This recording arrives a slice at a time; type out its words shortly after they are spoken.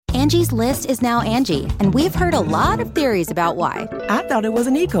Angie's List is now Angie, and we've heard a lot of theories about why. I thought it was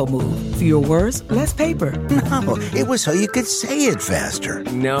an eco move. Fewer words, less paper. No, it was so you could say it faster.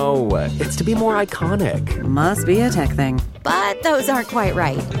 No, it's to be more iconic. Must be a tech thing. But those aren't quite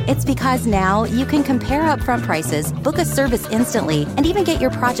right. It's because now you can compare upfront prices, book a service instantly, and even get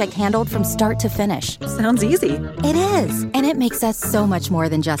your project handled from start to finish. Sounds easy. It is, and it makes us so much more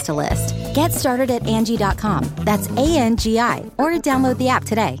than just a list. Get started at Angie.com. That's ANGI, or download the app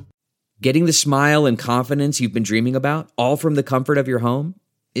today. Getting the smile and confidence you've been dreaming about, all from the comfort of your home,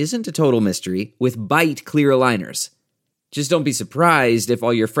 isn't a total mystery with Byte clear aligners. Just don't be surprised if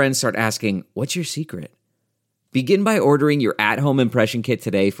all your friends start asking, "What's your secret?" Begin by ordering your at-home impression kit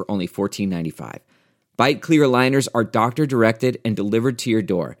today for only $14.95. Byte clear aligners are doctor-directed and delivered to your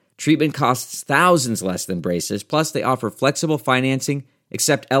door. Treatment costs thousands less than braces, plus they offer flexible financing,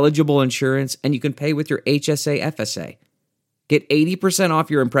 accept eligible insurance, and you can pay with your HSA FSA. Get 80% off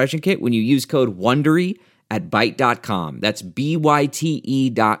your impression kit when you use code WONDERY at Byte.com. That's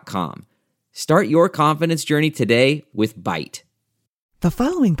BYTE.com. Start your confidence journey today with Byte. The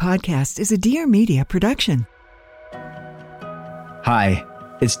following podcast is a Dear Media production. Hi,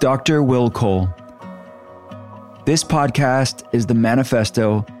 it's Dr. Will Cole. This podcast is the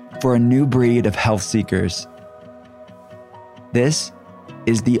manifesto for a new breed of health seekers. This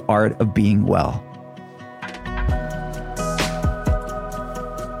is the art of being well.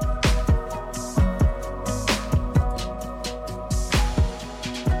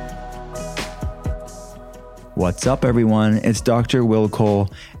 What's up, everyone? It's Dr. Will Cole,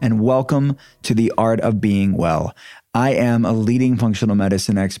 and welcome to the Art of Being Well. I am a leading functional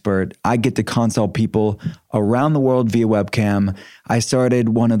medicine expert. I get to consult people around the world via webcam. I started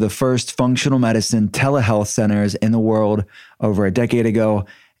one of the first functional medicine telehealth centers in the world over a decade ago,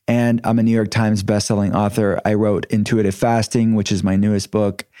 and I'm a New York Times bestselling author. I wrote Intuitive Fasting, which is my newest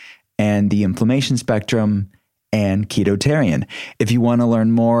book, and The Inflammation Spectrum, and Ketotarian. If you want to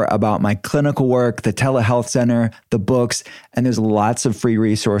learn more about my clinical work, the telehealth center, the books, and there's lots of free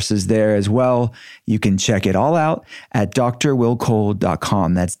resources there as well, you can check it all out at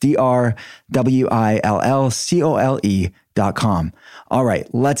drwillcole.com. That's drwillcole.com. All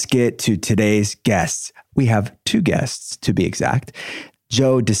right, let's get to today's guests. We have two guests, to be exact,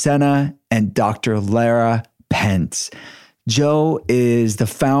 Joe Sena and Dr. Lara Pence. Joe is the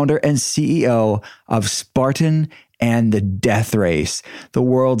founder and CEO of Spartan and the Death Race, the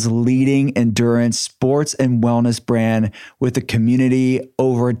world's leading endurance sports and wellness brand with a community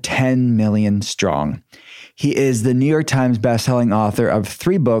over 10 million strong. He is the New York Times bestselling author of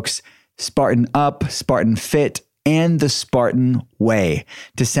 3 books, Spartan Up, Spartan Fit, and The Spartan Way.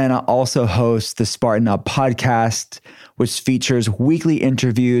 Sena also hosts the Spartan Up podcast, which features weekly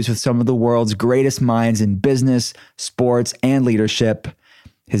interviews with some of the world's greatest minds in business, sports, and leadership.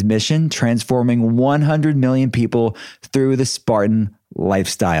 His mission, transforming 100 million people through the Spartan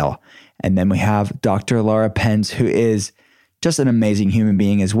lifestyle. And then we have Dr. Lara Pence, who is just an amazing human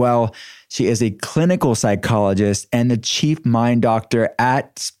being as well. She is a clinical psychologist and the chief mind doctor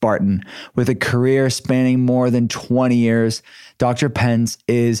at Spartan with a career spanning more than 20 years. Dr. Pence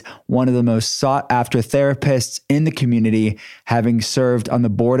is one of the most sought after therapists in the community, having served on the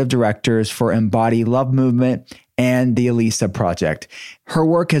board of directors for Embody Love Movement and the Elisa Project. Her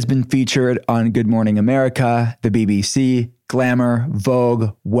work has been featured on Good Morning America, the BBC, Glamour,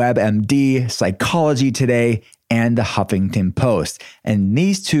 Vogue, WebMD, Psychology Today, and the Huffington Post. And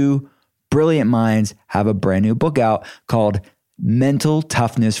these two brilliant minds have a brand new book out called Mental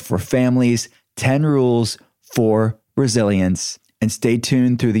Toughness for Families, 10 Rules for Resilience. And stay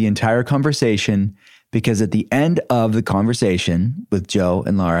tuned through the entire conversation, because at the end of the conversation with Joe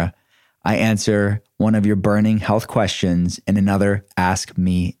and Lara, I answer one of your burning health questions in another Ask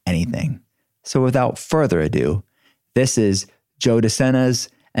Me Anything. So without further ado, this is Joe Sena's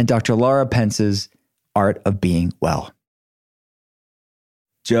and Dr. Lara Pence's Art of Being Well.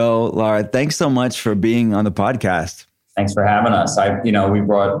 Joe, Lara, thanks so much for being on the podcast. Thanks for having us. We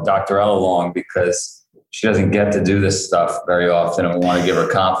brought Dr. L along because she doesn't get to do this stuff very often, and we want to give her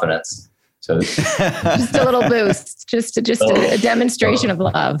confidence. So just a little boost, just a demonstration of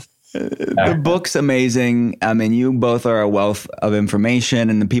love. The book's amazing. I mean, you both are a wealth of information,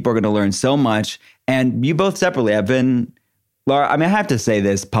 and the people are going to learn so much. And you both separately have been, Lara, I have to say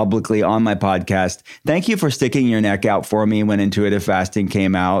this publicly on my podcast. Thank you for sticking your neck out for me when intuitive fasting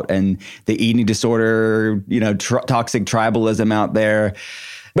came out and the eating disorder, toxic tribalism out there.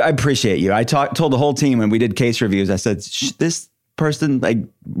 I appreciate you. I told the whole team when we did case reviews, I said, this person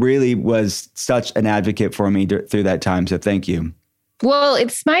really was such an advocate for me through that time. So thank you. Well,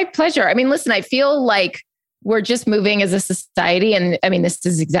 it's my pleasure. Listen, I feel like we're just moving as a society. And I mean, this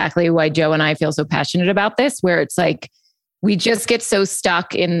is exactly why Joe and I feel so passionate about this, where it's like, we just get so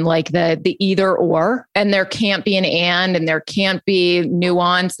stuck in like the either or, and there can't be an and there can't be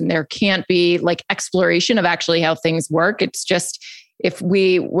nuance, and there can't be like exploration of actually how things work. It's just, if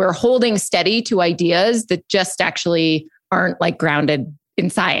we're holding steady to ideas that just actually aren't like grounded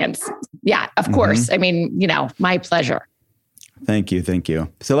in science. Yeah, of course. I mean, my pleasure. Thank you. Thank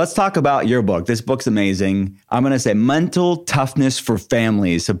you. So let's talk about your book. This book's amazing. I'm going to say mental toughness for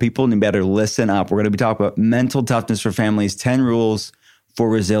families. So people need better listen up. We're going to be talking about mental toughness for families, 10 rules for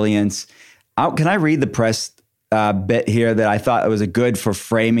resilience. Can I read the press bit here that I thought it was good for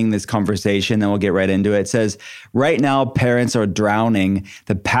framing this conversation? Then we'll get right into it. It says, right now, parents are drowning.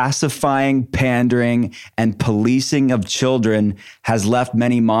 The pacifying, pandering, and policing of children has left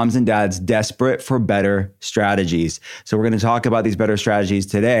many moms and dads desperate for better strategies. So we're going to talk about these better strategies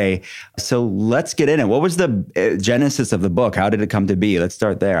today. So let's get in it. What was the genesis of the book? How did it come to be? Let's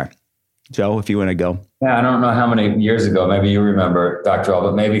start there. Joe, if you want to go. Yeah, I don't know how many years ago, maybe you remember, Dr. Al,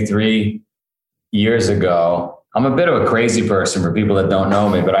 but maybe 3 years ago, I'm a bit of a crazy person for people that don't know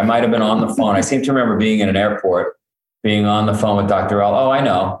me, but I might have been on the phone. I seem to remember being in an airport, being on the phone with Dr. L. Oh, I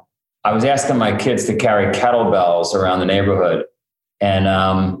know. I was asking my kids to carry kettlebells around the neighborhood. And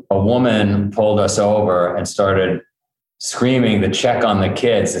a woman pulled us over and started screaming to check on the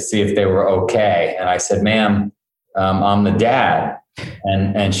kids to see if they were okay. And I said, ma'am, I'm the dad.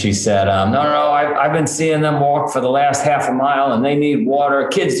 And she said, no, I've been seeing them walk for the last half a mile and they need water.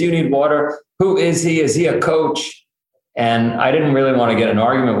 Kids, do you need water? Who is he? Is he a coach? And I didn't really want to get an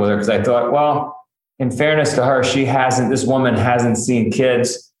argument with her because I thought, well, in fairness to her, this woman hasn't seen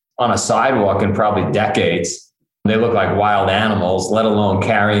kids on a sidewalk in probably decades. They look like wild animals, let alone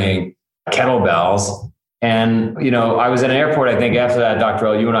carrying kettlebells. And, I was in an airport, I think after that, Dr.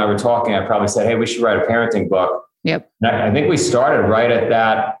 L, you and I were talking, I probably said, hey, we should write a parenting book. Yep. And I think we started right at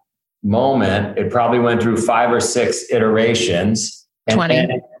that moment. It probably went through 5 or 6 iterations.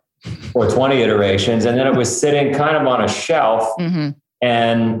 20. Or 20 iterations. And then it was sitting kind of on a shelf. Mm-hmm.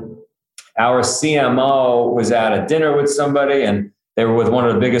 And our CMO was at a dinner with somebody and they were with one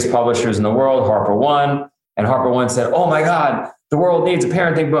of the biggest publishers in the world, Harper One. And Harper One said, oh my God, the world needs a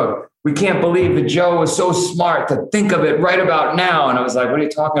parenting book. We can't believe that Joe was so smart to think of it right about now. And I was like, what are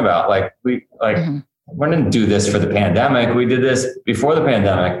you talking about? We didn't do this for the pandemic. We did this before the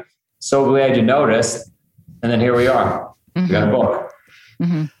pandemic. So glad you noticed. And then here we are. Mm-hmm. We got a book.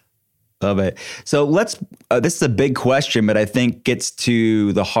 Mm-hmm. Love it. So this is a big question, but I think gets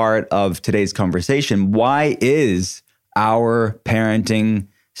to the heart of today's conversation. Why is our parenting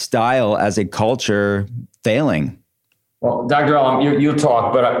style as a culture failing? Well, Dr. Al, you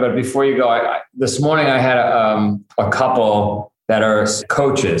talk, but before you go, this morning I had a couple that are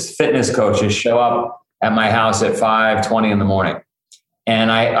coaches, fitness coaches, show up at my house at 5:20 in the morning.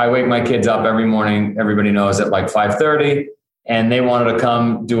 And I wake my kids up every morning. Everybody knows at like 5:30. And they wanted to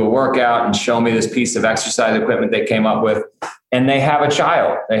come do a workout and show me this piece of exercise equipment they came up with. And they have a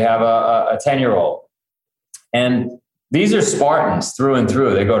child. They have a 10-year-old. And these are Spartans through and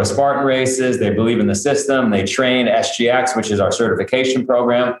through. They go to Spartan races. They believe in the system. They train SGX, which is our certification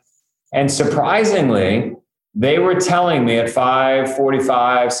program. And surprisingly, they were telling me at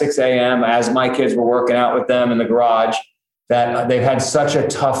 5:45, 6 a.m., as my kids were working out with them in the garage, that they've had such a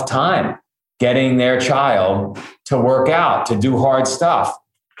tough time getting their child to work out, to do hard stuff.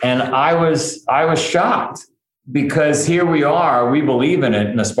 And I was shocked because here we are, we believe in it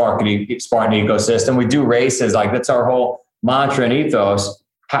in the Spartan ecosystem. We do races, like that's our whole mantra and ethos.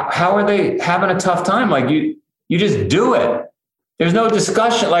 How are they having a tough time? Like you just do it. There's no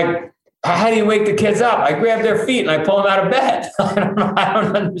discussion. Like, how do you wake the kids up? I grab their feet and I pull them out of bed. I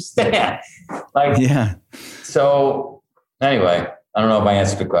don't understand. Like, yeah. So anyway, I don't know if I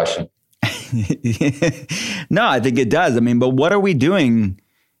answered the question. No, I think it does. I mean, but what are we doing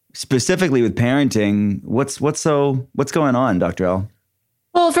specifically with parenting? What's going on, Dr. L?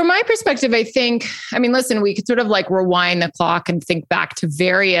 Well, from my perspective, listen, we could sort of like rewind the clock and think back to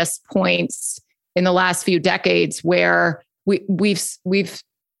various points in the last few decades where we've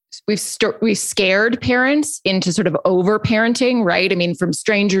scared parents into sort of over-parenting, right? I mean, from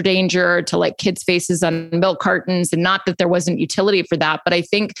stranger danger to like kids' faces on milk cartons, and not that there wasn't utility for that, but I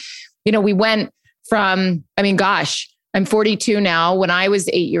think, we went from, I'm 42 now. When I was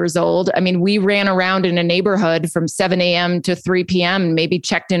 8 years old, we ran around in a neighborhood from 7 a.m. to 3 p.m. and maybe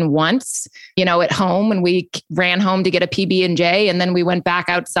checked in once, at home, and we ran home to get a PB&J, and then we went back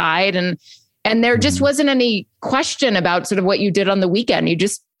outside, and there just wasn't any question about sort of what you did on the weekend. You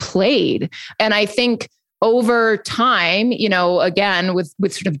just played. And I think over time, again,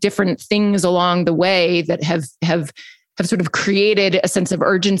 with sort of different things along the way that have sort of created a sense of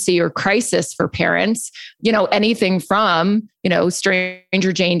urgency or crisis for parents, anything from,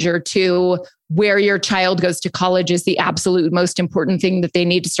 stranger danger to where your child goes to college is the absolute most important thing that they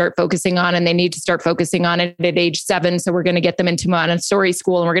need to start focusing on. And they need to start focusing on it at age 7. So we're going to get them into Montessori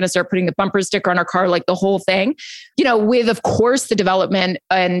school and we're going to start putting the bumper sticker on our car, like the whole thing, with, of course, the development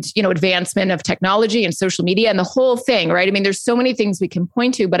and, advancement of technology and social media and the whole thing, right? I mean, there's so many things we can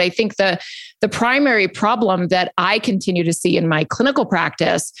point to, but I think the primary problem that I continue to see in my clinical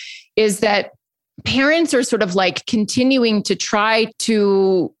practice is that parents are sort of like continuing to try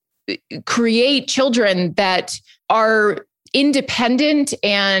to create children that are independent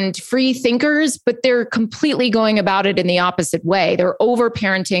and free thinkers, but they're completely going about it in the opposite way. They're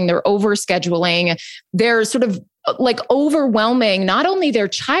overparenting, they're overscheduling, they're sort of like overwhelming not only their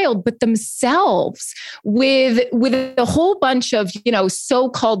child, but themselves with a whole bunch of,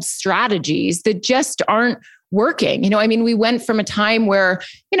 so-called strategies that just aren't working. We went from a time where,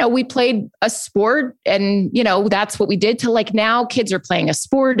 we played a sport and, that's what we did, to like now kids are playing a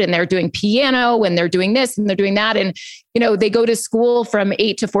sport and they're doing piano and they're doing this and they're doing that. And, they go to school from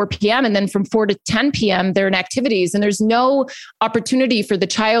 8 to 4 p.m. and then from 4 to 10 p.m. they're in activities, and there's no opportunity for the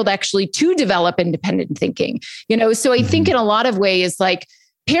child actually to develop independent thinking, So I think in a lot of ways, like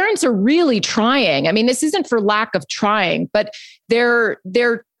parents are really trying. I mean, this isn't for lack of trying, but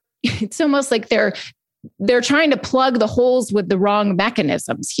it's almost like they're trying to plug the holes with the wrong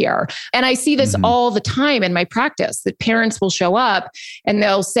mechanisms here. And I see this all the time in my practice, that parents will show up and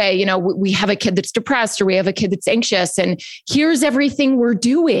they'll say, we have a kid that's depressed or we have a kid that's anxious, and here's everything we're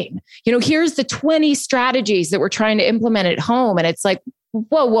doing. Here's the 20 strategies that we're trying to implement at home. And it's like,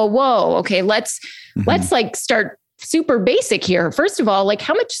 whoa. Okay, let's like start super basic here. First of all, like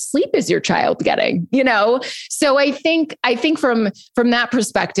how much sleep is your child getting, So I think from that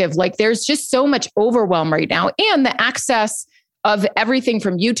perspective, like there's just so much overwhelm right now, and the access of everything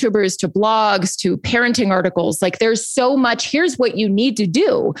from YouTubers to blogs to parenting articles. Like there's so much, here's what you need to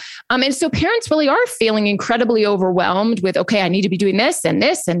do. And so parents really are feeling incredibly overwhelmed with, okay, I need to be doing this and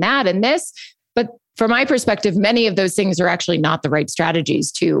this and that and this. But from my perspective, many of those things are actually not the right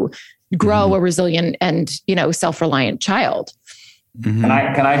strategies to grow a resilient and, self-reliant child. Can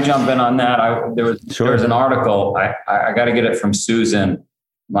I jump in on that? There was an article. I got to get it from Susan,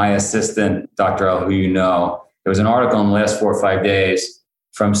 my assistant, Dr. L, who There was an article in the last 4 or 5 days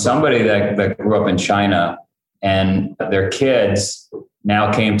from somebody that grew up in China, and their kids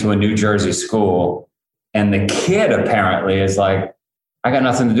now came to a New Jersey school, and the kid apparently is like, I got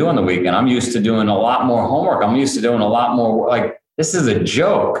nothing to do on the weekend. I'm used to doing a lot more homework. I'm used to doing a lot more, like, this is a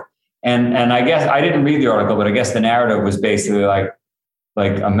joke. And I guess I didn't read the article, but I guess the narrative was basically like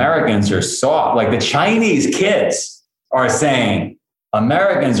Americans are soft. Like the Chinese kids are saying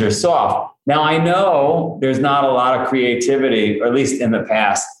Americans are soft. Now I know there's not a lot of creativity, or at least in the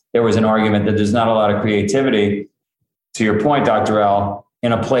past, there was an argument that there's not a lot of creativity, to your point, Dr. L,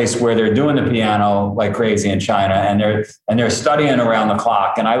 in a place where they're doing the piano like crazy in China, and they're studying around the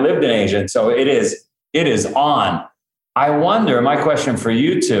clock. And I lived in Asia, and so it is on. I wonder, my question for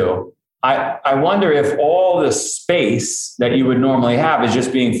you two, I wonder if all the space that you would normally have is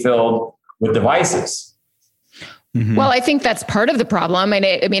just being filled with devices. Mm-hmm. Well, I think that's part of the problem. And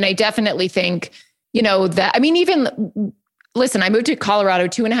I definitely think, listen, I moved to Colorado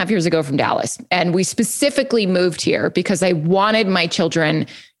 2.5 years ago from Dallas, and we specifically moved here because I wanted my children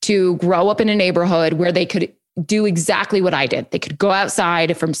to grow up in a neighborhood where they could do exactly what I did. They could go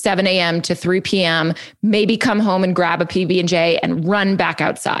outside from 7 a.m. to 3 p.m., maybe come home and grab a PB&J and run back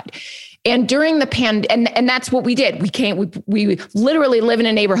outside. And during the and that's what we did. We literally live in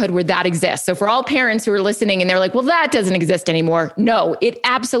a neighborhood where that exists. So for all parents who are listening and they're like, well, that doesn't exist anymore. No, it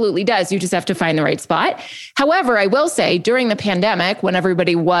absolutely does. You just have to find the right spot. However, I will say during the pandemic, when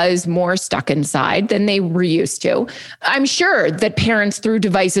everybody was more stuck inside than they were used to, I'm sure that parents threw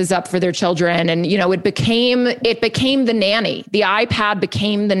devices up for their children, and, it became the nanny. The iPad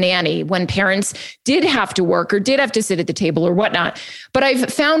became the nanny when parents did have to work or did have to sit at the table or whatnot. But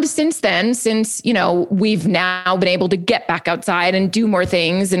I've found since we've now been able to get back outside and do more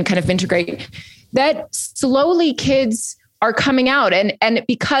things and kind of integrate, that slowly kids are coming out. And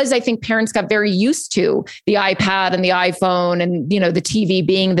because I think parents got very used to the iPad and the iPhone and, the TV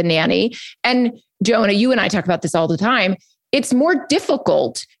being the nanny. And Jonah, you and I talk about this all the time. It's more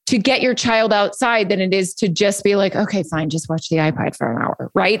difficult to get your child outside than it is to just be like, okay, fine, just watch the iPad for an hour,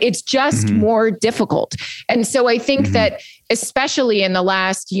 right? It's just more difficult. And so I think that especially in the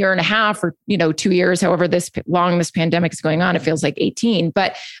last 1.5 or 2 years, however long this pandemic is going on, it feels like 18.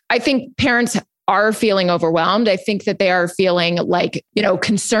 But I think parents are feeling overwhelmed. I think that they are feeling like,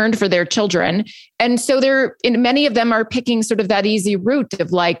 concerned for their children. And so many of them are picking sort of that easy route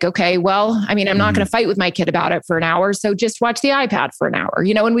of like, okay, well, I'm not going to fight with my kid about it for an hour. So just watch the iPad for an hour,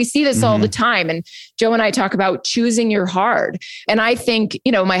 and we see this all the time. And Joe and I talk about choosing your hard. And I think,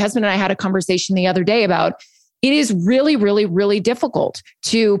 my husband and I had a conversation the other day about it is really, really, really difficult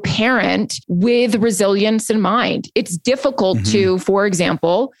to parent with resilience in mind. It's difficult to, for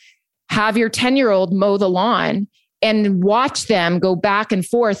example, have your 10-year-old mow the lawn and watch them go back and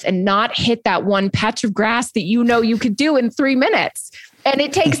forth and not hit that one patch of grass that you could do in 3 minutes. And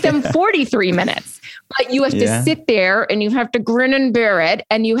it takes them 43 minutes. But you have to sit there and you have to grin and bear it.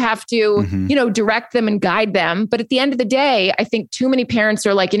 And you have to, direct them and guide them. But at the end of the day, I think too many parents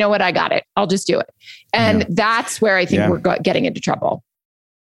are like, you know what, I got it. I'll just do it. And that's where I think we're getting into trouble.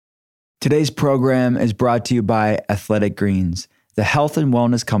 Today's program is brought to you by Athletic Greens, the health and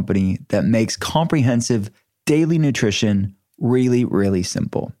wellness company that makes comprehensive daily nutrition really, really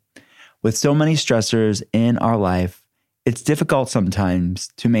simple. With so many stressors in our life, it's difficult sometimes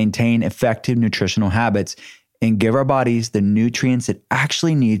to maintain effective nutritional habits and give our bodies the nutrients it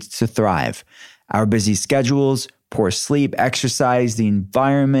actually needs to thrive. Our busy schedules, poor sleep, exercise, the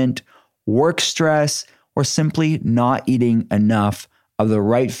environment, work stress, or simply not eating enough of the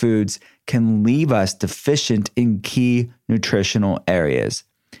right foods can leave us deficient in key nutritional areas.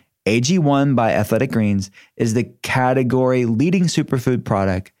 AG1 by Athletic Greens is the category leading superfood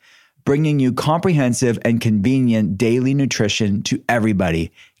product, bringing you comprehensive and convenient daily nutrition to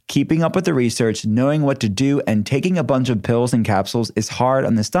everybody. Keeping up with the research, knowing what to do, and taking a bunch of pills and capsules is hard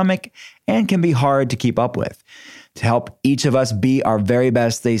on the stomach and can be hard to keep up with. To help each of us be our very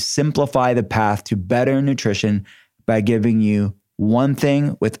best, they simplify the path to better nutrition by giving you one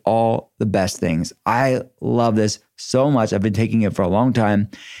thing with all the best things. I love this so much. I've been taking it for a long time.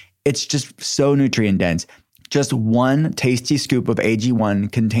 It's just so nutrient dense. Just one tasty scoop of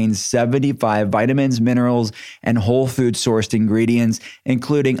AG1 contains 75 vitamins, minerals, and whole food sourced ingredients,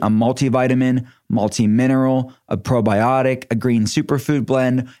 including a multivitamin, multi-mineral, a probiotic, a green superfood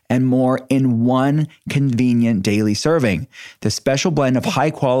blend, and more in one convenient daily serving. The special blend of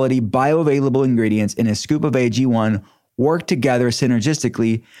high-quality, bioavailable ingredients in a scoop of AG1 work together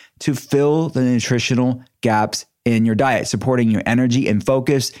synergistically to fill the nutritional gaps in your diet, supporting your energy and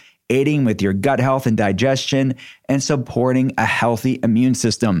focus, aiding with your gut health and digestion, and supporting a healthy immune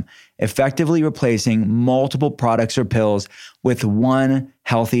system, effectively replacing multiple products or pills with one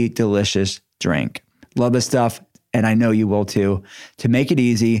healthy, delicious drink. Love this stuff, and I know you will too. To make it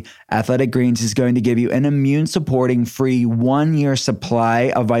easy, Athletic Greens is going to give you an immune-supporting free 1-year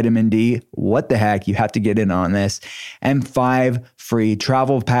supply of vitamin D. What the heck? You have to get in on this. And 5 free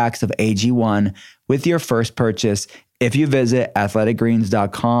travel packs of AG1 with your first purchase if you visit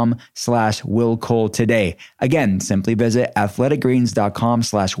athleticgreens.com/willcole today. Again, simply visit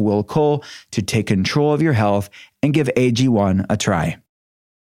athleticgreens.com/willcole to take control of your health and give AG1 a try.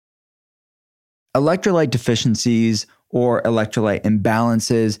 Electrolyte deficiencies or electrolyte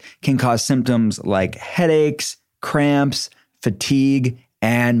imbalances can cause symptoms like headaches, cramps, fatigue,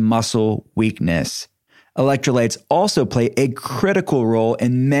 and muscle weakness. Electrolytes also play a critical role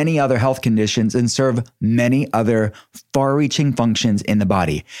in many other health conditions and serve many other far-reaching functions in the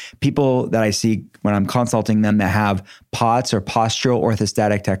body. People that I see when I'm consulting them that have POTS or postural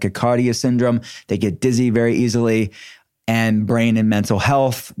orthostatic tachycardia syndrome, they get dizzy very easily, and brain and mental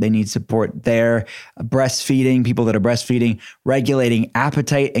health, they need support there. Breastfeeding, people that are breastfeeding, regulating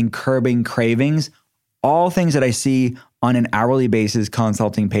appetite and curbing cravings, all things that I see on an hourly basis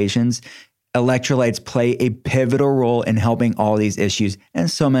consulting patients. Electrolytes play a pivotal role in helping all these issues and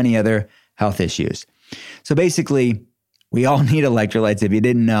so many other health issues. So basically, we all need electrolytes. If you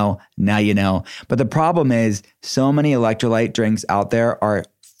didn't know, now you know. But the problem is so many electrolyte drinks out there are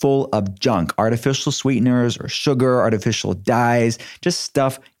full of junk, artificial sweeteners or sugar, artificial dyes, just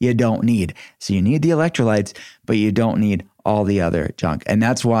stuff you don't need. So you need the electrolytes, but you don't need all the other junk. And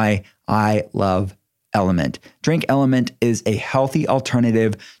that's why I love Element. Drink Element is a healthy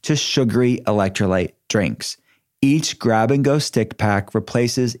alternative to sugary electrolyte drinks. Each grab-and-go stick pack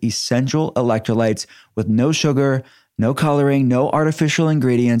replaces essential electrolytes with no sugar, no coloring, no artificial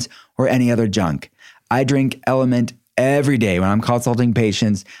ingredients, or any other junk. I drink Element every day when I'm consulting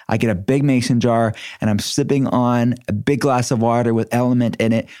patients. I get a big mason jar and I'm sipping on a big glass of water with Element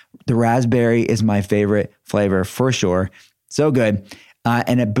in it. The raspberry is my favorite flavor for sure. So good.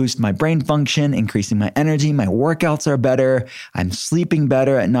 And it boosts my brain function, increasing my energy. My workouts are better. I'm sleeping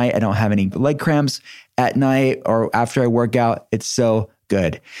better at night. I don't have any leg cramps at night or after I work out. It's so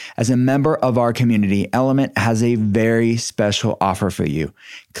good. As a member of our community, Element has a very special offer for you.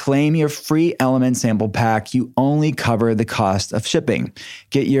 Claim your free Element sample pack. You only cover the cost of shipping.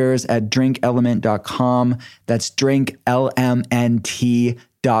 Get yours at drinkelement.com. That's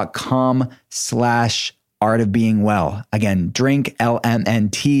drinklmnt.com/art of being well. Again,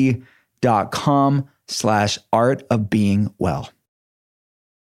 drinklmnt.com/art of being well.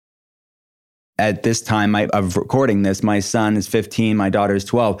 At this time of recording this, my son is 15, my daughter is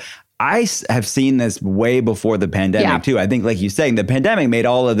 12. I have seen this way before the pandemic too. I think, like you're saying, the pandemic made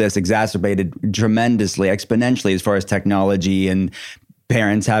all of this exacerbated tremendously, exponentially, as far as technology and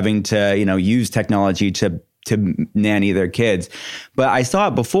parents having to, use technology to nanny their kids. But I saw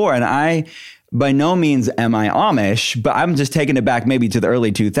it before, and by no means am I Amish, but I'm just taking it back maybe to the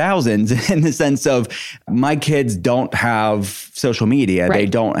early 2000s in the sense of my kids don't have social media. Right. They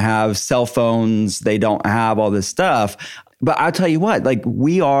don't have cell phones. They don't have all this stuff. But I'll tell you what,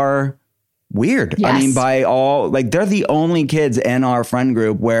 we are weird. Yes. I mean, they're the only kids in our friend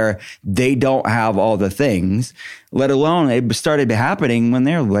group where they don't have all the things, let alone it started happening when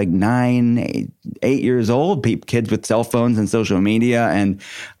they're 9, 8 years old, kids with cell phones and social media. And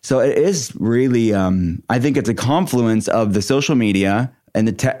so it is really, I think it's a confluence of the social media and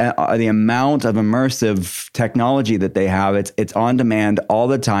the amount of immersive technology that they have. It's on demand all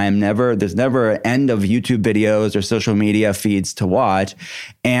the time. There's never an end of YouTube videos or social media feeds to watch.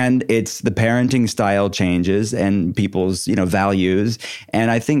 And it's the parenting style changes and people's, values.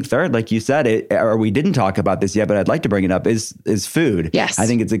 And I think third, like you said, or we didn't talk about this yet, but I'd like to bring it up, is food. Yes. I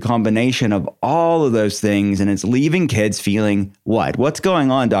think it's a combination of all of those things, and it's leaving kids feeling what? What's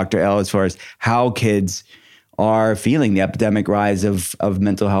going on, Dr. L, as far as how kids are feeling the epidemic rise of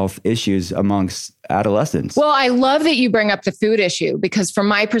mental health issues amongst adolescents? Well, I love that you bring up the food issue, because from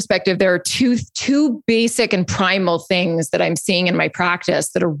my perspective, there are two basic and primal things that I'm seeing in my practice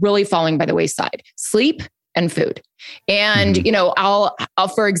that are really falling by the wayside: sleep and food. And, I'll,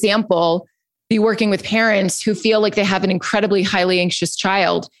 for example, be working with parents who feel like they have an incredibly highly anxious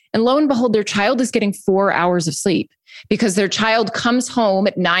child. And lo and behold, their child is getting 4 hours of sleep because their child comes home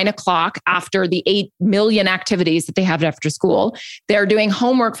at 9 o'clock after the 8 million activities that they have after school. They're doing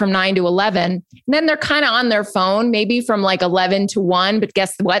homework from 9 to 11. And then they're kind of on their phone, maybe from 11 to 1. But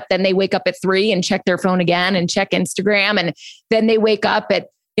guess what? Then they wake up at 3 and check their phone again and check Instagram. And then they wake up at,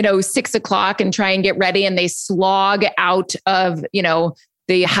 6 o'clock and try and get ready. And they slog out of,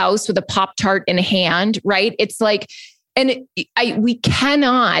 the house with a Pop-Tart in hand, right? It's we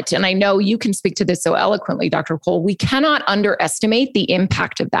cannot, and I know you can speak to this so eloquently, Dr. Cole, we cannot underestimate the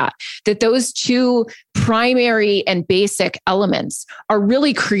impact of that those two primary and basic elements are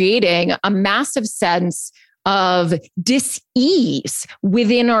really creating a massive sense of dis-ease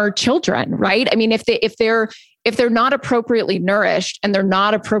within our children, right? I mean, if they're not appropriately nourished and they're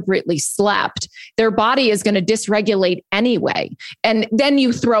not appropriately slept, their body is going to dysregulate anyway. And then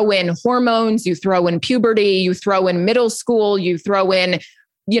you throw in hormones, you throw in puberty, you throw in middle school, you throw in,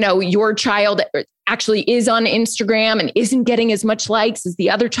 your child actually is on Instagram and isn't getting as much likes as the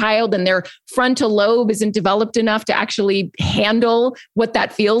other child, and their frontal lobe isn't developed enough to actually handle what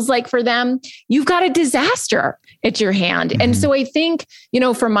that feels like for them. You've got a disaster at your hand. Mm-hmm. And so I think,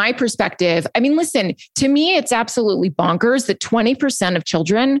 from my perspective, I mean, listen, to me, it's absolutely bonkers that 20% of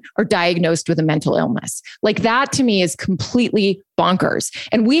children are diagnosed with a mental illness. That to me is completely bonkers.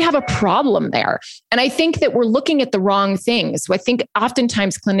 And we have a problem there. And I think that we're looking at the wrong things. So I think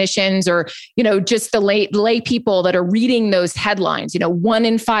oftentimes clinicians or, just the lay people that are reading those headlines, 1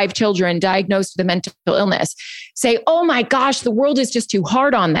 in 5 children diagnosed with a mental illness, say, oh my gosh, the world is just too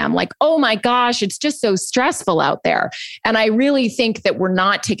hard on them. Oh my gosh, it's just so stressful out there. And I really think that we're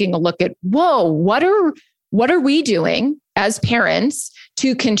not taking a look at, whoa, what are we doing as parents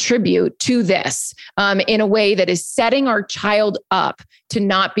to contribute to this in a way that is setting our child up to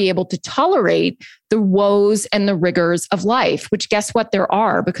not be able to tolerate the woes and the rigors of life, which guess what there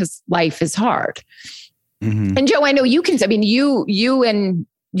are, because life is hard. Mm-hmm. And Joe, I know you and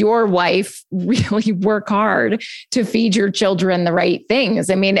your wife really work hard to feed your children the right things.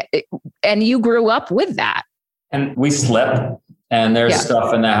 I mean, and you grew up with that. And we slip, and there's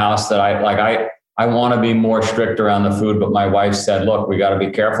stuff in the house that I want to be more strict around the food, but my wife said, look, we got to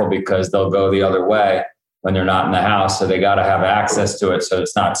be careful because they'll go the other way when they're not in the house. So they got to have access to it. So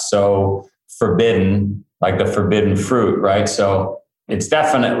it's not so forbidden, like the forbidden fruit, right? So it's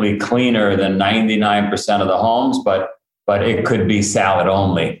definitely cleaner than 99% of the homes, but it could be salad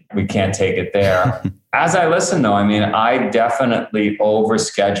only. We can't take it there. As I listen though, I mean, I definitely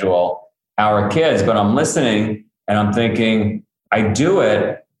overschedule our kids, but I'm listening and I'm thinking, I do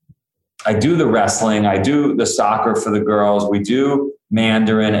the wrestling, I do the soccer for the girls. We do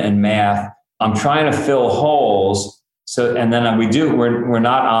Mandarin and math. I'm trying to fill holes. So, and then we're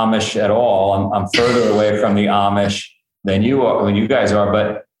not Amish at all. I'm further away from the Amish than you are, when you guys are,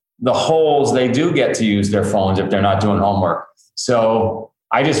 but the holes, they do get to use their phones if they're not doing homework. So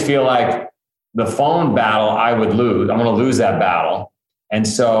I just feel like the phone battle, I would lose. I'm going to lose that battle. And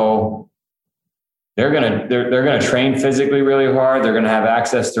so they're going to train physically really hard. They're going to have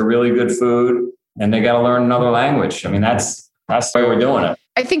access to really good food, and they got to learn another language. I mean, that's the way we're doing it.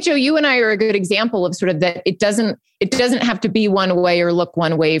 I think, Joe, you and I are a good example of sort of that. It doesn't have to be one way or look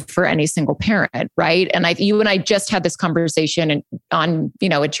one way for any single parent, right? And you and I just had this conversation on,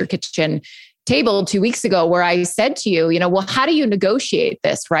 at your kitchen table 2 weeks ago, where I said to you, well, how do you negotiate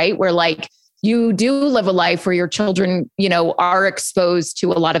this, right? Where like you do live a life where your children, are exposed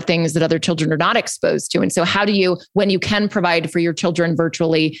to a lot of things that other children are not exposed to. And so how do you, when you can provide for your children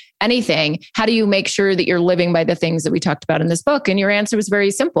virtually anything, how do you make sure that you're living by the things that we talked about in this book? And your answer was very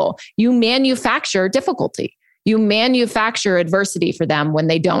simple. You manufacture difficulty. You manufacture adversity for them when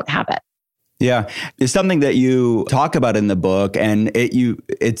they don't have it. Yeah, it's something that you talk about in the book, and it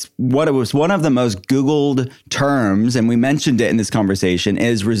was one of the most Googled terms, and we mentioned it in this conversation,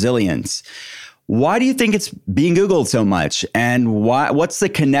 is resilience. Why do you think it's being Googled so much, and what's the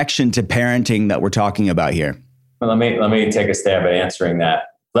connection to parenting that we're talking about here? Well, let me take a stab at answering that.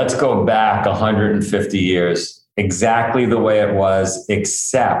 Let's go back 150 years, exactly the way it was,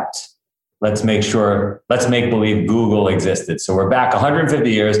 except let's make believe Google existed. So we're back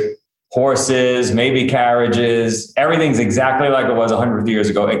 150 years. Horses, maybe carriages, everything's exactly like it was 150 years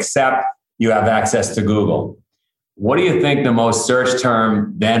ago, except you have access to Google. What do you think the most search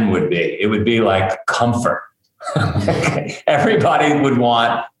term then would be? It would be like comfort. Everybody would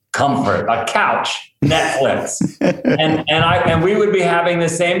want comfort, a couch, Netflix. and we would be having the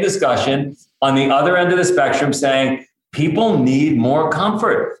same discussion on the other end of the spectrum, saying people need more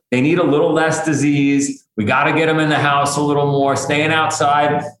comfort. They need a little less disease. We got to get them in the house a little more, staying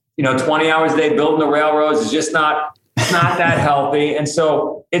outside. 20 hours a day building the railroads is just not that healthy. And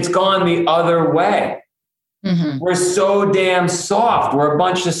so it's gone the other way. Mm-hmm. We're so damn soft. We're a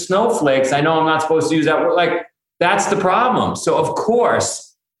bunch of snowflakes. I know I'm not supposed to use that word. Like, that's the problem. So of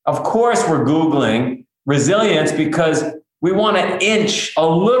course, we're Googling resilience because we want to inch a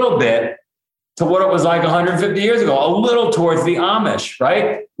little bit to what it was like 150 years ago, a little towards the Amish,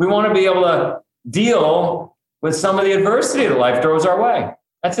 right? We want to be able to deal with some of the adversity that life throws our way.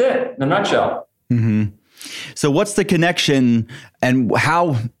 That's it in a nutshell. Mm-hmm. So what's the connection and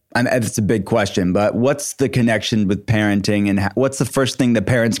how, and it's a big question, but what's the connection with parenting and what's the first thing that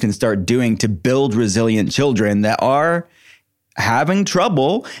parents can start doing to build resilient children that are having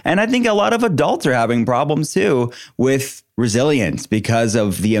trouble? And I think a lot of adults are having problems too with resilience because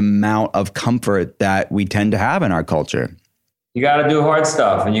of the amount of comfort that we tend to have in our culture. You got to do hard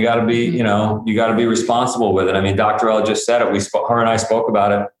stuff, and you got to be, you got to be responsible with it. I mean, Dr. L just said it. Her and I spoke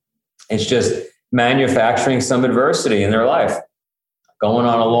about it. It's just manufacturing some adversity in their life, going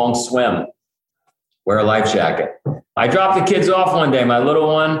on a long swim, wear a life jacket. I dropped the kids off one day, my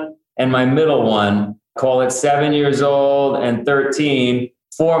little one and my middle one, call it 7 years old and 13,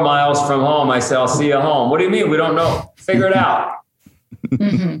 4 miles from home. I said, I'll see you home. What do you mean? We don't know. Figure it out.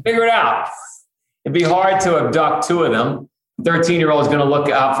 Figure it out. It'd be hard to abduct two of them. 13-year-old is going to look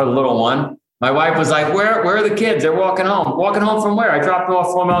out for the little one. My wife was like, where are the kids? They're walking home. Walking home from where? I dropped them off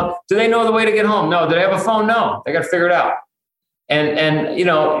 4 miles. Do they know the way to get home? No. Do they have a phone? No. They got to figure it out. And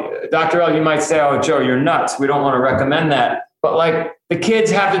Dr. L, you might say, oh, Joe, you're nuts. We don't want to recommend that. But like, the kids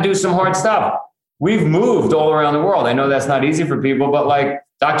have to do some hard stuff. We've moved all around the world. I know that's not easy for people, but like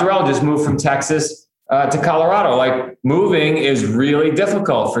Dr. L just moved from Texas to Colorado. Like, moving is really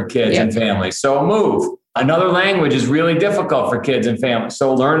difficult for kids and families. So move. Another language is really difficult for kids and families.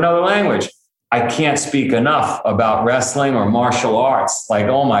 So learn another language. I can't speak enough about wrestling or martial arts. Like,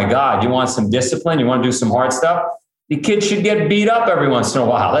 oh my God, you want some discipline? You want to do some hard stuff? The kids should get beat up every once in a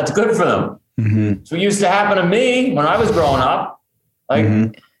while. That's good for them. Mm-hmm. So it used to happen to me when I was growing up.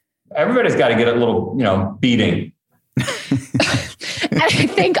 Like, everybody's got to get a little, beating. I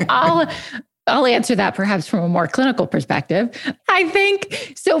think I'll answer that perhaps from a more clinical perspective. I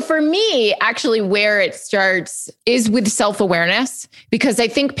think, so for me, actually where it starts is with self-awareness, because I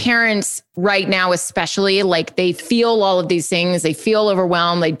think parents right now, especially, like, they feel all of these things, they feel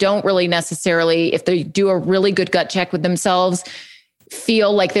overwhelmed. They don't really necessarily, if they do a really good gut check with themselves,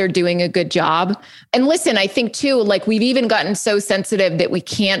 feel like they're doing a good job. And listen, I think too, like, we've even gotten so sensitive that we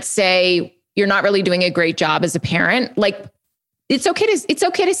can't say you're not really doing a great job as a parent. Like, it's okay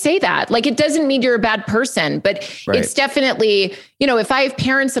to say that. Like, it doesn't mean you're a bad person, but it's definitely, if I have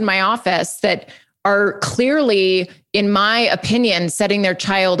parents in my office that are clearly, in my opinion, setting their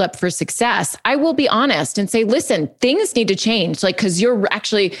child up for success, I will be honest and say, listen, things need to change. Like, cause you're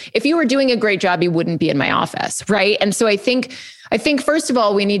actually, if you were doing a great job, you wouldn't be in my office. Right. And so I think first of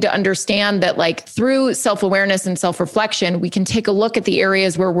all, we need to understand that like through self-awareness and self-reflection, we can take a look at the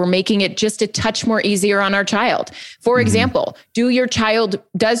areas where we're making it just a touch more easier on our child. For example, does your child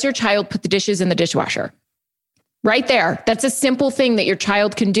put the dishes in the dishwasher? Right there. That's a simple thing that your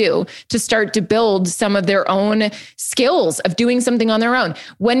child can do to start to build some of their own skills of doing something on their own.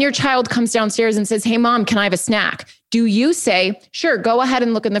 When your child comes downstairs and says, hey, mom, can I have a snack? Do you say, sure, go ahead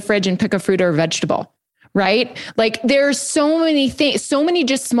and look in the fridge and pick a fruit or a vegetable? Right? Like there's so many things, so many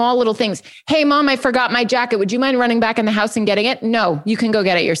just small little things. Hey, mom, I forgot my jacket. Would you mind running back in the house and getting it? No, you can go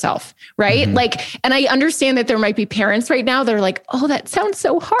get it yourself. Right? Like, and I understand that there might be parents right now that are like, oh, that sounds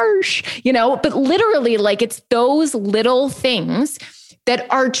so harsh, but literally like it's those little things that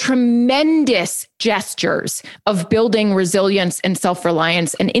are tremendous gestures of building resilience and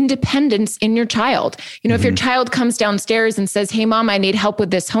self-reliance and independence in your child. If your child comes downstairs and says, hey, mom, I need help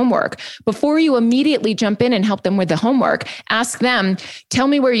with this homework, before you immediately jump in and help them with the homework, ask them, tell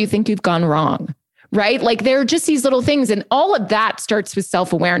me where you think you've gone wrong. Right? Like there are just these little things. And all of that starts with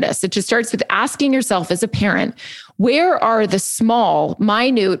self-awareness. It just starts with asking yourself as a parent, where are the small,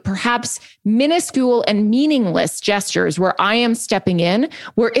 minute, perhaps minuscule and meaningless gestures where I am stepping in,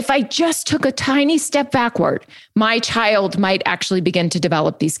 where if I just took a tiny step backward, my child might actually begin to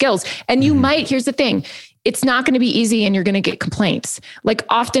develop these skills. And you might, here's the thing, it's not going to be easy and you're going to get complaints. Like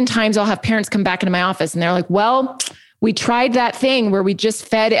oftentimes I'll have parents come back into my office and they're like, well, we tried that thing where we just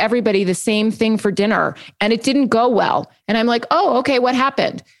fed everybody the same thing for dinner and it didn't go well. And I'm like, oh, okay, what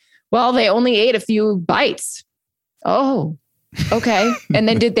happened? Well, they only ate a few bites. Oh, okay. And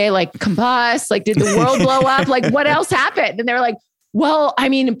then did they like combust? Like, did the world blow up? Like, what else happened? And they're like, well, I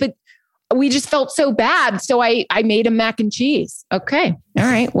mean, but we just felt so bad. So I made a mac and cheese. Okay. All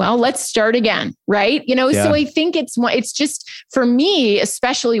right. Well, let's start again. Right. So I think it's just for me,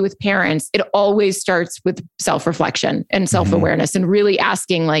 especially with parents, it always starts with self-reflection and self-awareness and really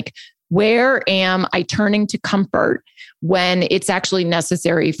asking like, where am I turning to comfort when it's actually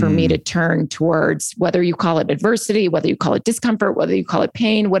necessary for me to turn towards, whether you call it adversity, whether you call it discomfort, whether you call it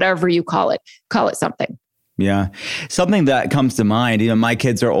pain, whatever you call it something. Yeah. Something that comes to mind, my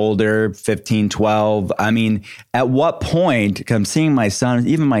kids are older, 15, 12. I mean, at what point, because I'm seeing my son,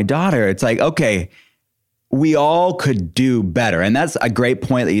 even my daughter, it's like, okay, we all could do better. And that's a great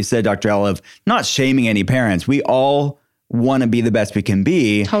point that you said, Dr. L, of not shaming any parents. We all want to be the best we can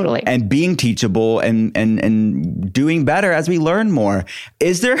be. Totally. And being teachable and doing better as we learn more.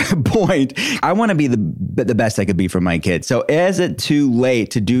 Is there a point, I want to be the best I could be for my kids. So is it too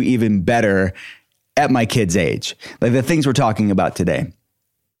late to do even better at my kid's age? Like the things we're talking about today.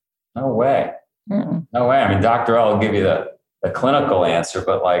 No way. No way. I mean, Dr. L will give you the clinical answer,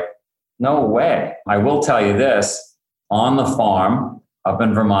 but like, no way. I will tell you this, on the farm up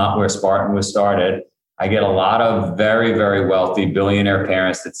in Vermont where Spartan was started, I get a lot of very, very wealthy billionaire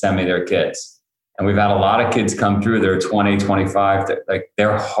parents that send me their kids. And we've had a lot of kids come through. They're 20, 25.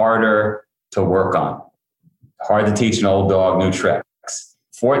 They're harder to work on. Hard to teach an old dog new tricks.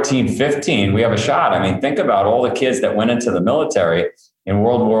 14, 15, we have a shot. I mean, think about all the kids that went into the military in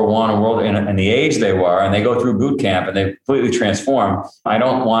World War I and the age they were, and they go through boot camp and they completely transform. I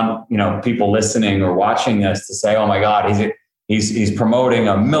don't want, people listening or watching this to say, oh my God, he's promoting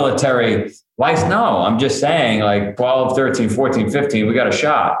a military life. No, I'm just saying like 12, 13, 14, 15, we got a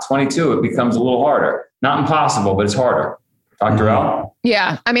shot. 22, it becomes a little harder. Not impossible, but it's harder. Dr. L?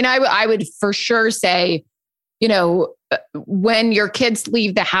 Yeah. I mean, I would for sure say, when your kids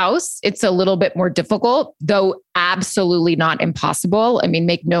leave the house, it's a little bit more difficult, though absolutely not impossible. I mean,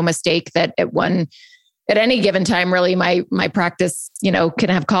 make no mistake that at any given time, really, my practice, can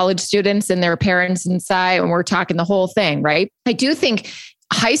have college students and their parents inside, and we're talking the whole thing, right? I do think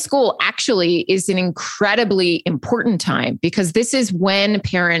high school actually is an incredibly important time because this is when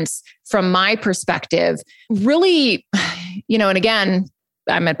parents, from my perspective, really, and again,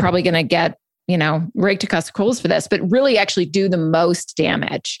 I'm probably going to get raked across the coals for this, but really actually do the most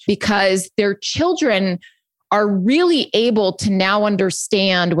damage because their children are really able to now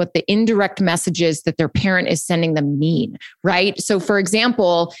understand what the indirect messages that their parent is sending them mean, right? So for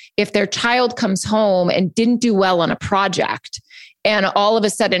example, if their child comes home and didn't do well on a project, and all of a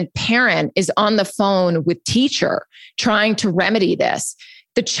sudden parent is on the phone with teacher trying to remedy this,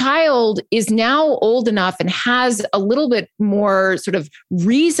 the child is now old enough and has a little bit more sort of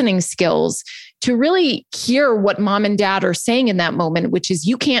reasoning skills to really hear what mom and dad are saying in that moment, which is,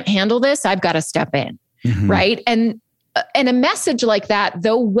 you can't handle this. I've got to step in. Right. And And a message like that,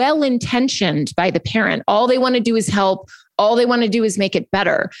 though well-intentioned by the parent, all they want to do is help, all they want to do is make it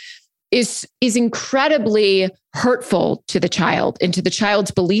better, is incredibly hurtful to the child and to the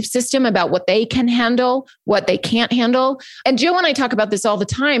child's belief system about what they can handle, what they can't handle. And Joe and I talk about this all the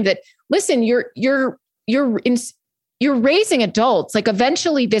time, that listen, you're raising adults. Like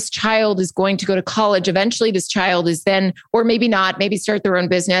eventually this child is going to go to college. Eventually this child is then, or maybe not, maybe start their own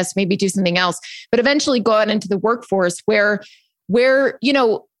business, maybe do something else, but eventually go out into the workforce where,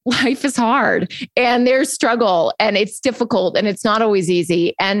 life is hard and there's struggle and it's difficult and it's not always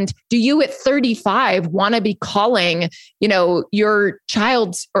easy. And do you at 35 want to be calling, your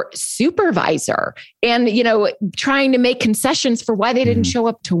child's or supervisor and, trying to make concessions for why they didn't show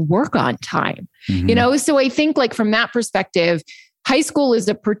up to work on time? So I think like from that perspective, high school is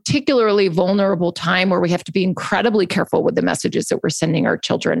a particularly vulnerable time where we have to be incredibly careful with the messages that we're sending our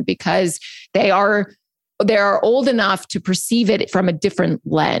children, because they're old enough to perceive it from a different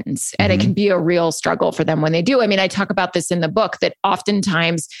lens. And it can be a real struggle for them when they do. I mean, I talk about this in the book that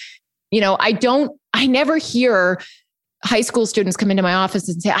oftentimes, I never hear high school students come into my office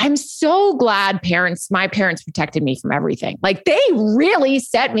and say, I'm so glad my parents protected me from everything. Like they really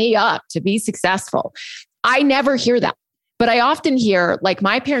set me up to be successful. I never hear that. But I often hear, like,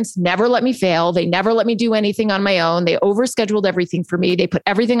 my parents never let me fail. They never let me do anything on my own. They overscheduled everything for me. They put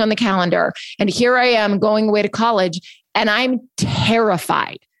everything on the calendar. And here I am going away to college, and I'm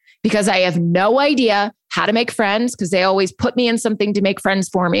terrified because I have no idea how to make friends, because they always put me in something to make friends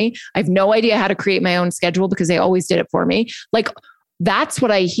for me. I have no idea how to create my own schedule because they always did it for me. Like, that's what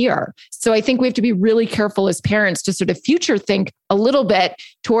I hear. So I think we have to be really careful as parents to sort of future think a little bit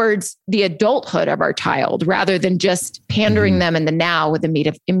towards the adulthood of our child rather than just pandering them in the now with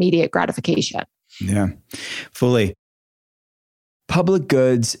immediate gratification. Yeah, fully. Public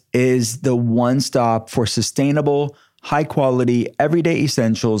Goods is the one stop for sustainable, high quality, everyday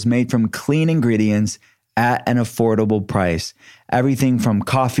essentials made from clean ingredients at an affordable price. Everything from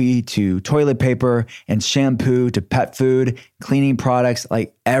coffee to toilet paper and shampoo to pet food, cleaning products,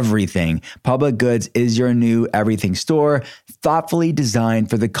 like everything. Public Goods is your new everything store, thoughtfully designed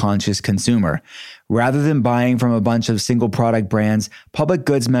for the conscious consumer. Rather than buying from a bunch of single product brands, Public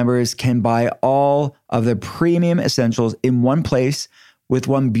Goods members can buy all of the premium essentials in one place with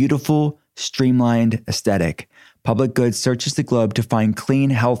one beautiful, streamlined aesthetic. Public Goods searches the globe to find clean,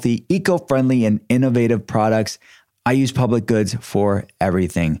 healthy, eco-friendly, and innovative products. I use Public Goods for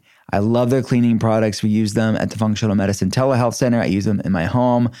everything. I love their cleaning products. We use them at the Functional Medicine Telehealth Center. I use them in my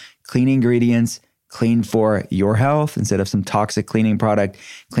home. Clean ingredients, clean for your health instead of some toxic cleaning product.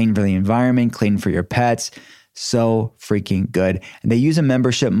 Clean for the environment, clean for your pets. So freaking good. And they use a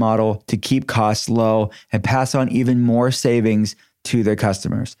membership model to keep costs low and pass on even more savings to their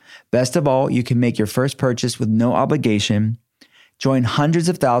customers. Best of all, you can make your first purchase with no obligation. Join hundreds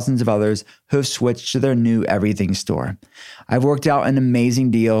of thousands of others who have switched to their new everything store. I've worked out an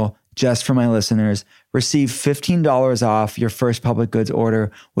amazing deal just for my listeners. Receive $15 off your first Public Goods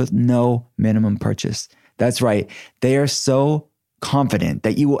order with no minimum purchase. That's right. They are so confident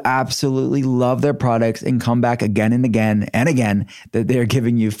that you will absolutely love their products and come back again and again and again that they're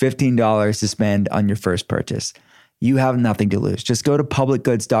giving you $15 to spend on your first purchase. You have nothing to lose. Just go to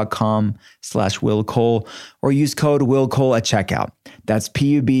publicgoods.com/Will Cole or use code Will Cole at checkout. That's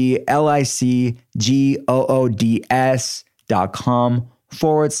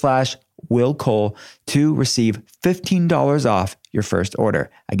publicgoods.com/Will Cole to receive $15 off your first order.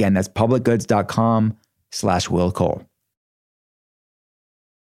 Again, that's publicgoods.com/Will Cole.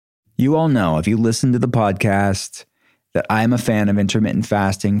 You all know, if you listen to the podcast, that I'm a fan of intermittent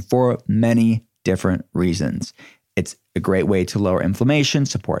fasting for many different reasons. It's a great way to lower inflammation,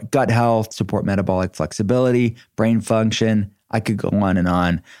 support gut health, support metabolic flexibility, brain function. I could go on and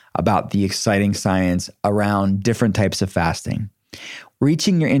on about the exciting science around different types of fasting.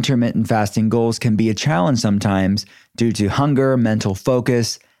 Reaching your intermittent fasting goals can be a challenge sometimes due to hunger, mental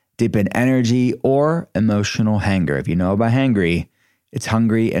focus, dip in energy, or emotional hanger. If you know about hangry, it's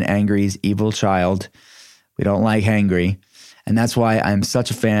hungry and angry's evil child. We don't like hangry. And that's why I'm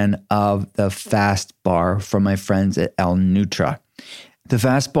such a fan of the Fast Bar from my friends at El Nutra. The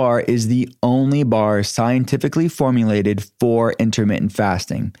Fast Bar is the only bar scientifically formulated for intermittent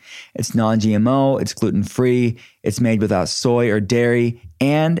fasting. It's non-GMO, it's gluten-free, it's made without soy or dairy,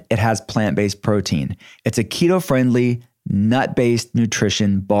 and it has plant-based protein. It's a keto-friendly, nut-based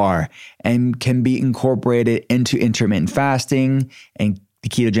nutrition bar and can be incorporated into intermittent fasting and the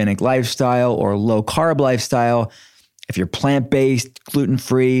ketogenic lifestyle or low-carb lifestyle. If you're plant-based,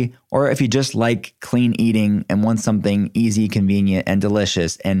 gluten-free, or if you just like clean eating and want something easy, convenient, and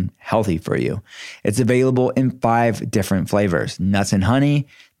delicious and healthy for you. It's available in 5 different flavors: nuts and honey,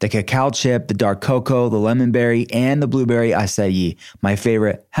 the cacao chip, the dark cocoa, the lemon berry, and the blueberry acai. My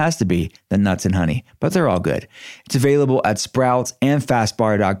favorite has to be the nuts and honey, but they're all good. It's available at Sprouts and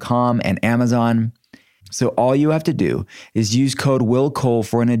fastbar.com and Amazon. So all you have to do is use code WillCole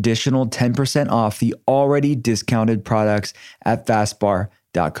for an additional 10% off the already discounted products at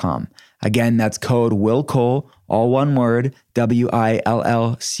fastbar.com. Again, that's code WillCole, all one word,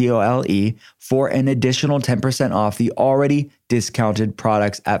 WILLCOLE, for an additional 10% off the already discounted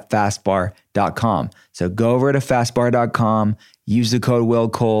products at fastbar.com. So go over to fastbar.com, use the code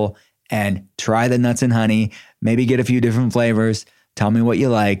WillCole, and try the nuts and honey. Maybe get a few different flavors. Tell me what you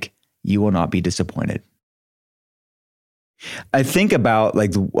like. You will not be disappointed. I think about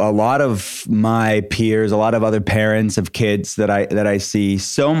like a lot of my peers, a lot of other parents of kids that I see.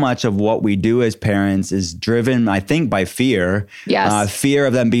 So much of what we do as parents is driven, I think, by fear. Yes. Fear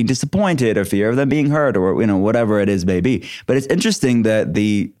of them being disappointed or fear of them being hurt or, whatever it is may be. But it's interesting that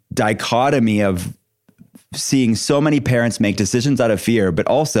the dichotomy of seeing so many parents make decisions out of fear, but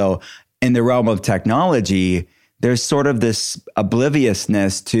also in the realm of technology, there's sort of this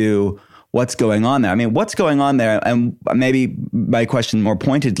obliviousness to what's going on there. I mean, what's going on there? And maybe my question more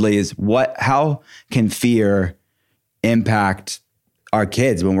pointedly is how can fear impact our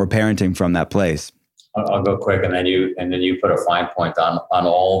kids when we're parenting from that place? I'll go quick and then you put a fine point on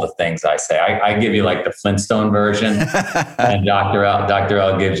all the things I say. I give you like the Flintstone version and Dr.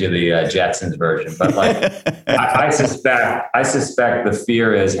 L gives you the Jetsons version. But like, I suspect the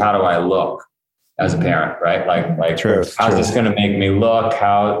fear is, how do I look as a parent, right? Like how's this going to make me look?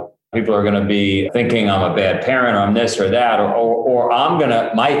 How people are going to be thinking I'm a bad parent, or I'm this or that, or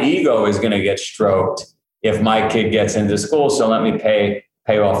my ego is going to get stroked if my kid gets into school. So let me pay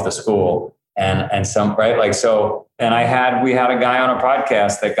off the school and some, right? Like, so, and we had a guy on a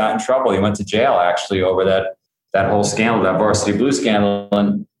podcast that got in trouble. He went to jail actually over that whole scandal, that Varsity Blues scandal.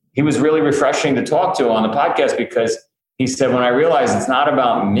 And he was really refreshing to talk to on the podcast because he said, when I realized it's not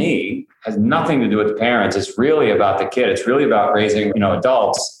about me, it has nothing to do with the parents. It's really about the kid. It's really about raising,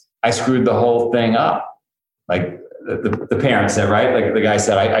 adults. I screwed the whole thing up. Like the parent said, right? Like the guy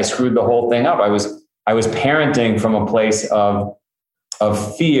said, I screwed the whole thing up. I was parenting from a place of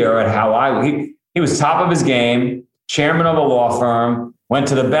fear at how he was top of his game, chairman of a law firm, went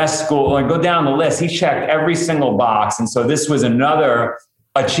to the best school, and go down the list. He checked every single box. And so this was another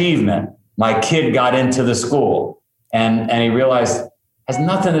achievement. My kid got into the school and he realized it has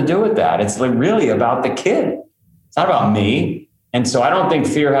nothing to do with that. It's like really about the kid. It's not about me. And so I don't think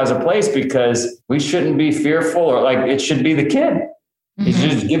fear has a place because we shouldn't be fearful, or like it should be the kid. Mm-hmm. You should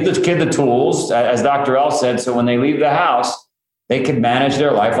just give the kid the tools, as Dr. L said, so when they leave the house, they can manage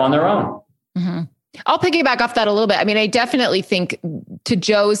their life on their own. Mm-hmm. I'll piggyback off that a little bit. I mean, I definitely think, to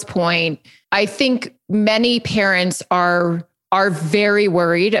Joe's point, I think many parents are very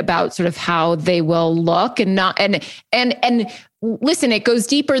worried about sort of how they will look and listen, it goes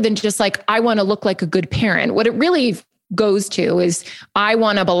deeper than just like, I want to look like a good parent. What it really goes to is, I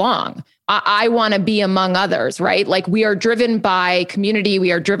want to belong. I want to be among others, right? Like, we are driven by community.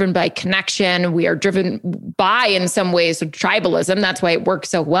 We are driven by connection. We are driven by, in some ways, tribalism. That's why it works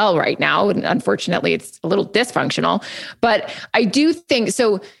so well right now. And unfortunately, it's a little dysfunctional, but I do think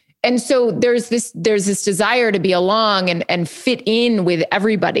so. And so there's this desire to be along and fit in with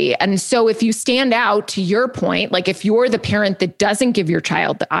everybody. And so if you stand out, to your point, like if you're the parent that doesn't give your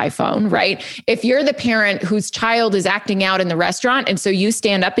child the iPhone, right? If you're the parent whose child is acting out in the restaurant, and so you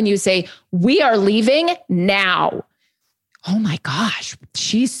stand up and you say, we are leaving now. Oh my gosh,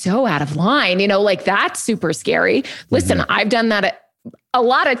 she's so out of line. Like, that's super scary. Listen, I've done that a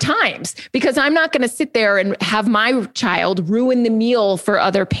lot of times, because I'm not going to sit there and have my child ruin the meal for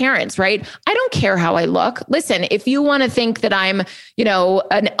other parents, right? I don't care how I look. Listen, if you want to think that I'm,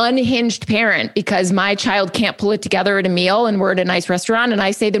 an unhinged parent because my child can't pull it together at a meal and we're at a nice restaurant and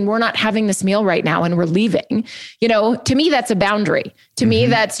I say, then we're not having this meal right now and we're leaving, to me, that's a boundary. To me,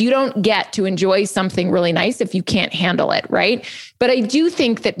 that's, you don't get to enjoy something really nice if you can't handle it, right? But I do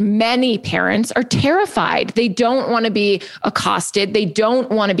think that many parents are terrified. They don't want to be accosted. They don't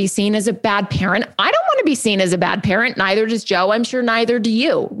want to be seen as a bad parent. I don't want to be seen as a bad parent. Neither does Joe. I'm sure neither do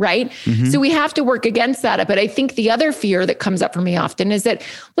you, right? So we have to work against that. But I think the other fear that comes up for me often is that,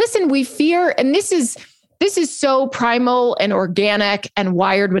 listen, we fear, and this is so primal and organic and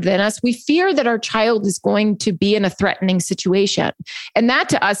wired within us. We fear that our child is going to be in a threatening situation. And that,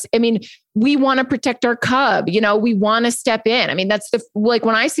 to us, I mean, we want to protect our cub. We want to step in. I mean, that's like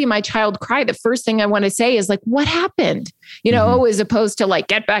when I see my child cry, the first thing I want to say is like, what happened? As opposed to like,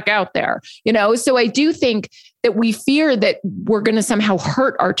 get back out there, So I do think that we fear that we're going to somehow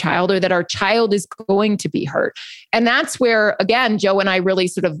hurt our child or that our child is going to be hurt. And that's where, again, Joe and I really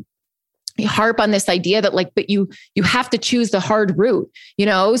sort of harp on this idea that like, but you have to choose the hard route,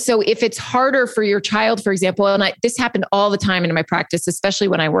 So if it's harder for your child, for example, and this happened all the time in my practice, especially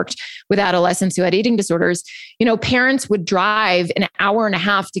when I worked with adolescents who had eating disorders, parents would drive an hour and a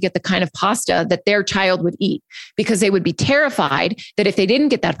half to get the kind of pasta that their child would eat because they would be terrified that if they didn't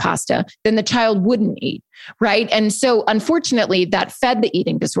get that pasta, then the child wouldn't eat. Right. And so unfortunately that fed the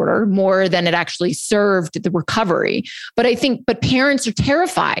eating disorder more than it actually served the recovery. But parents are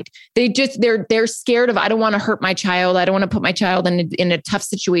terrified. They're scared of, I don't want to hurt my child. I don't want to put my child in a tough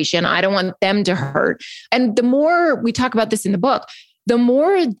situation. I don't want them to hurt. And the more we talk about this in the book, the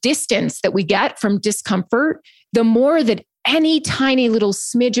more distance that we get from discomfort, the more that any tiny little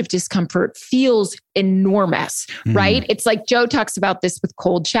smidge of discomfort feels enormous, right? It's like Joe talks about this with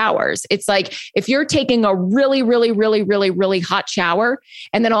cold showers. It's like if you're taking a really, really, really, really, really hot shower,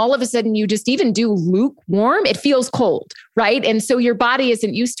 and then all of a sudden you just even do lukewarm, it feels cold, right? And so your body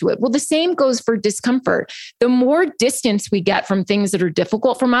isn't used to it. Well, the same goes for discomfort. The more distance we get from things that are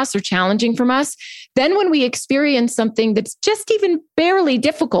difficult from us or challenging from us, then when we experience something that's just even barely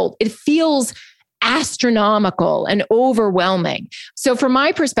difficult, it feels astronomical and overwhelming. So from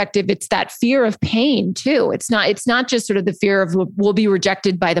my perspective, it's that fear of pain too. It's not just sort of the fear of we'll be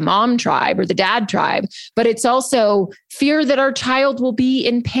rejected by the mom tribe or the dad tribe, but it's also fear that our child will be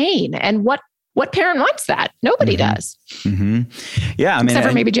in pain. And what parent wants that? Nobody does. Mm-hmm. Yeah. I mean, except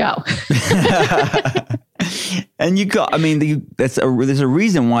for maybe Joe. And there's a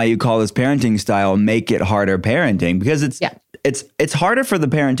reason why you call this parenting style, make it harder parenting, because it's harder for the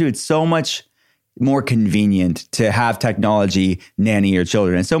parent too. It's so much more convenient to have technology nanny your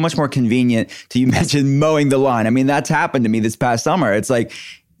children. It's so much more convenient to, you mentioned mowing the lawn. I mean, that's happened to me this past summer. It's like,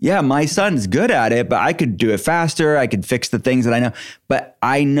 yeah, my son's good at it, but I could do it faster. I could fix the things that I know. But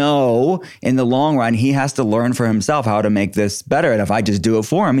I know in the long run, he has to learn for himself how to make this better. And if I just do it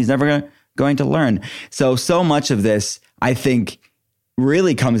for him, he's never going to learn. So much of this, I think,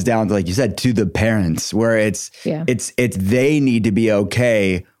 really comes down to, like you said, to the parents, where it's they need to be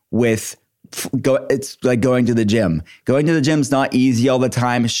okay with it's like going to the gym. Going to the gym's not easy all the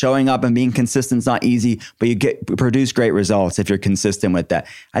time. Showing up and being consistent is not easy, but you produce great results if you're consistent with that.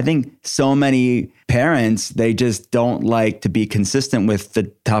 I think so many parents, they just don't like to be consistent with the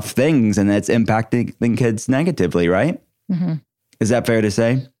tough things, and it's impacting the kids negatively, right? Mm-hmm. Is that fair to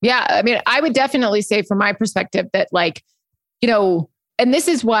say? Yeah. I mean, I would definitely say from my perspective that and this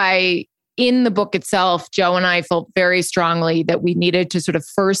is why in the book itself, Joe and I felt very strongly that we needed to sort of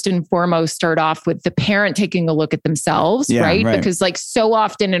first and foremost start off with the parent taking a look at themselves, right? Because like so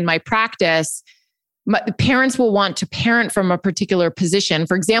often in my practice, the parents will want to parent from a particular position.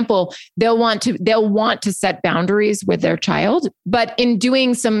 For example, they'll want to set boundaries with their child, but in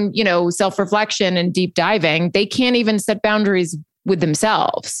doing some, self-reflection and deep diving, they can't even set boundaries with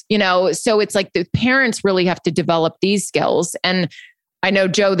themselves, So it's like the parents really have to develop these skills. And I know,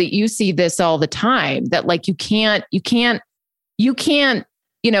 Joe, that you see this all the time, that like you can't,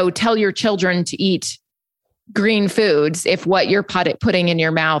 tell your children to eat green foods if what you're putting in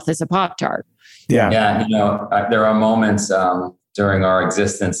your mouth is a Pop-Tart. Yeah. There are moments during our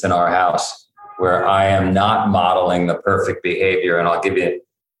existence in our house where I am not modeling the perfect behavior. And I'll give you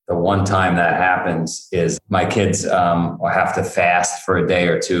the one time that happens is my kids will have to fast for a day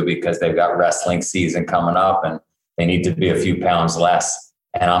or two because they've got wrestling season coming up and they need to be a few pounds less,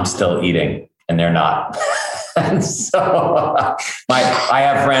 and I'm still eating and they're not. And so I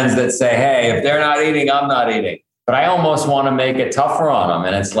have friends that say, hey, if they're not eating, I'm not eating. But I almost want to make it tougher on them.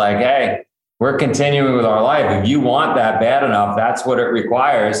 And it's like, hey, we're continuing with our life. If you want that bad enough, that's what it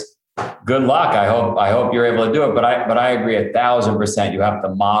requires. Good luck. I hope you're able to do it. But I agree 1,000%. You have to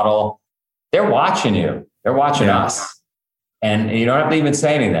model. They're watching you. They're watching us. And you don't have to even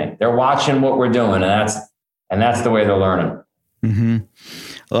say anything. They're watching what we're doing. And that's the way they're learning. Mm-hmm.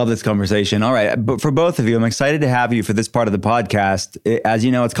 I love this conversation. All right. But for both of you, I'm excited to have you for this part of the podcast. As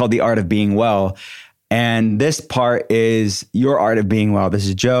you know, it's called The Art of Being Well. And this part is your art of being well. This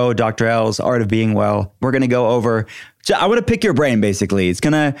is Joe, Dr. L's Art of Being Well. We're going to go over, I want to pick your brain, basically.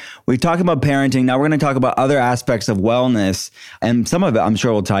 We talk about parenting. Now we're going to talk about other aspects of wellness. And some of it, I'm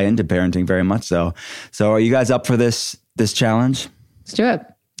sure, will tie into parenting very much so. So are you guys up for this challenge? Let's do it.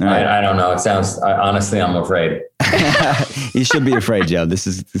 Right. I don't know. It sounds, honestly, I'm afraid. You should be afraid, Joe. This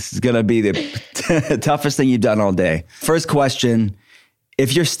is going to be the toughest thing you've done all day. First question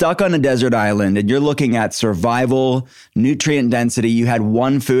If you're stuck on a desert island and you're looking at survival, nutrient density, you had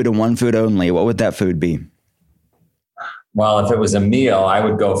one food and one food only, what would that food be? Well, if it was a meal, I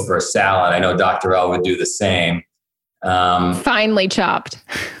would go for a salad. I know Dr. L would do the same. Finely chopped.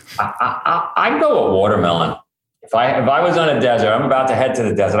 I'd go with watermelon. If I was on a desert, I'm about to head to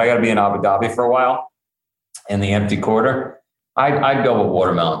the desert. I got to be in Abu Dhabi for a while in the empty quarter. I'd go with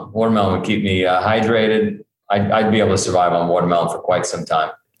watermelon. Watermelon would keep me hydrated. I'd be able to survive on watermelon for quite some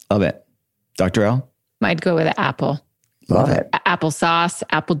time. Love it. Dr. L? I'd go with an apple. Love it. Applesauce,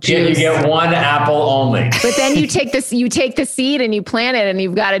 apple juice. Yeah, you get one apple only. But then you take the seed and you plant it and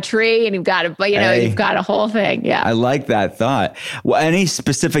you've got a tree and you've got you've got a whole thing. Yeah. I like that thought. Well, any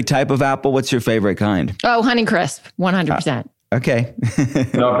specific type of apple? What's your favorite kind? Oh, Honeycrisp, 100%. Okay.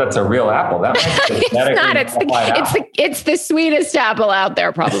 No, if that's a real apple, that might be it's the sweetest apple out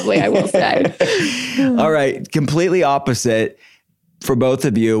there, probably, I will say. All right. Completely opposite for both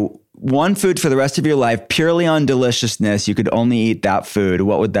of you. One food for the rest of your life, purely on deliciousness. You could only eat that food.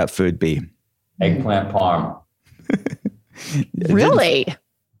 What would that food be? Eggplant parm. Really?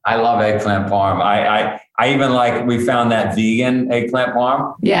 I love eggplant parm. I even we found that vegan eggplant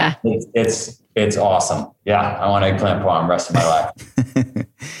parm. Yeah. It's awesome. Yeah. I want eggplant parm the rest of my life.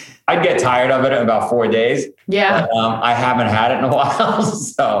 I'd get tired of it in about 4 days. Yeah. But, I haven't had it in a while.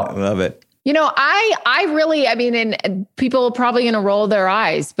 So I love it. I really, and people are probably going to roll their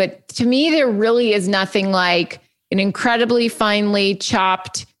eyes, but to me, there really is nothing like an incredibly finely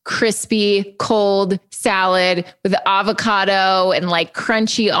chopped, crispy, cold salad with avocado and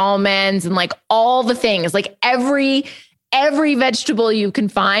crunchy almonds and all the things, every vegetable you can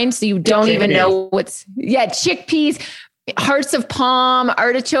find. So you don't even know chickpeas, hearts of palm,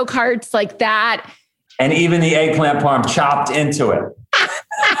 artichoke hearts like that. And even the eggplant parm chopped into it.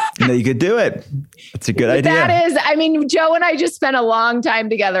 You could do it. It's a good idea. That is, Joe and I just spent a long time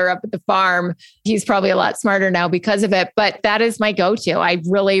together up at the farm. He's probably a lot smarter now because of it, but that is my go-to. I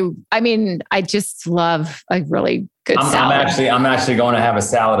just love a really good salad. I'm actually going to have a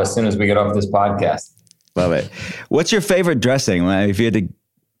salad as soon as we get off this podcast. Love it. What's your favorite dressing? If you had to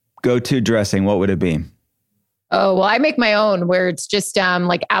go to dressing, what would it be? Oh, well, I make my own where it's just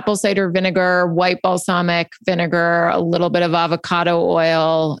apple cider vinegar, white balsamic vinegar, a little bit of avocado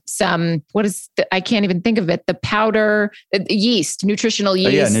oil, I can't even think of it. The powder, yeast, nutritional yeast.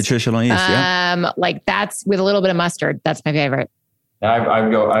 Oh, yeah, nutritional yeast. That's with a little bit of mustard. That's my favorite.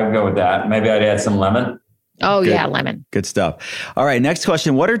 I'd go with that. Maybe I'd add some lemon. Oh, yeah, lemon. Good stuff. All right, next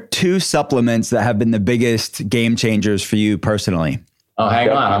question. What are 2 supplements that have been the biggest game changers for you personally? Oh, hang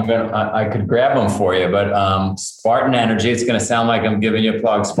on. I could grab them for you, but Spartan Energy, it's going to sound like I'm giving you a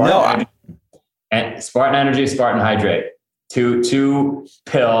plug. Spartan Energy, Spartan Hydrate. Two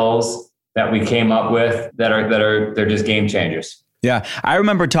pills that we came up with they're just game changers. Yeah. I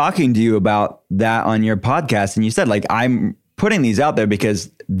remember talking to you about that on your podcast, and you said I'm putting these out there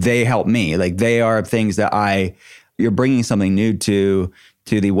because they help me. They are things that you're bringing something new to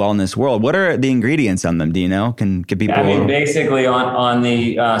the wellness world. What are the ingredients on them? Do you know? Can people? Basically on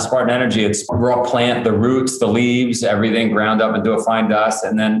the Spartan Energy, it's raw plant, the roots, the leaves, everything ground up into a fine dust,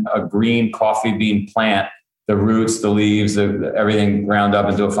 and then a green coffee bean plant, the roots, the leaves, everything ground up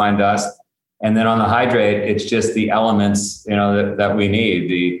into a fine dust. And then on the hydrate, it's just the elements, that we need,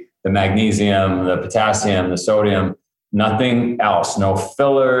 the magnesium, the potassium, the sodium, nothing else, no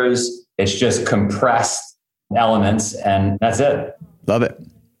fillers. It's just compressed elements, and that's it. Love it.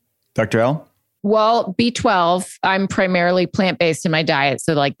 Dr. L? Well, B12, I'm primarily plant-based in my diet.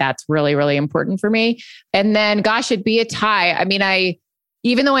 So that's really, really important for me. And then it'd be a tie.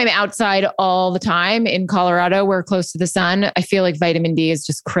 Even though I'm outside all the time in Colorado, we're close to the sun, I feel like vitamin D is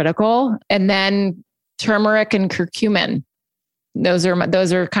just critical. And then turmeric and curcumin. Those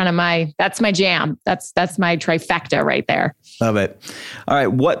are kind of that's my jam. That's my trifecta right there. Love it. All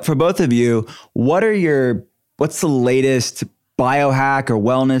right. For both of you, what's the latest biohack or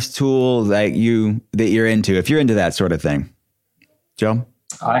wellness tool that you're into, if you're into that sort of thing? Joe?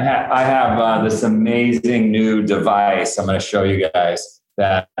 I have this amazing new device I'm going to show you guys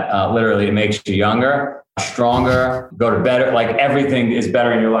that literally it makes you younger, stronger, go to better. Everything is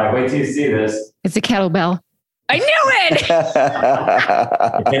better in your life. Wait till you see this. It's a kettlebell. I knew it.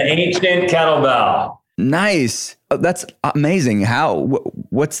 It's an ancient kettlebell. Nice. Oh, that's amazing.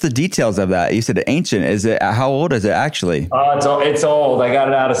 What's the details of that? You said ancient. How old is it actually? It's old. I got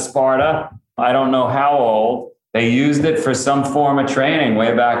it out of Sparta. I don't know how old. They used it for some form of training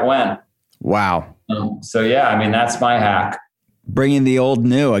way back when. Wow. That's my hack. Bringing the old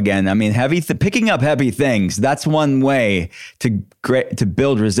new again. Picking up heavy things. That's one way to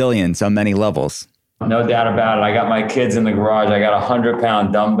build resilience on many levels. No doubt about it. I got my kids in the garage. I got a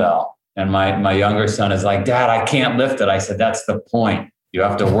 100-pound dumbbell. And my younger son is like, Dad, I can't lift it. I said, that's the point. You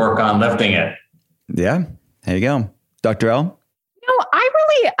have to work on lifting it. Yeah. There you go. Dr. L?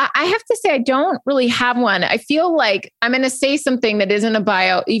 I have to say, I don't really have one. I feel like I'm going to say something that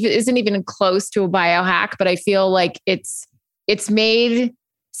isn't even close to a biohack, but I feel like it's made,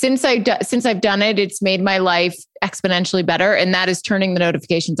 since I've done it, it's made my life exponentially better. And that is turning the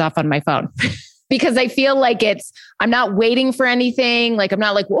notifications off on my phone. Because I feel like I'm not waiting for anything. Like, I'm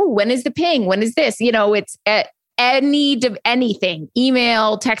not like, whoa, when is the ping? When is this? It's at anything,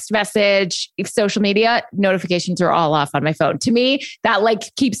 email, text message, social media, notifications are all off on my phone. To me, that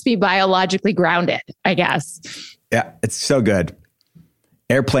like keeps me biologically grounded, I guess. Yeah, it's so good.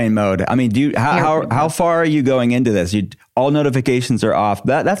 Airplane mode. I mean, how far are you going into this? All notifications are off.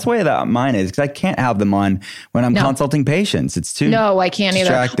 That's the way that mine is, because I can't have them on when I'm consulting patients. It's too I can't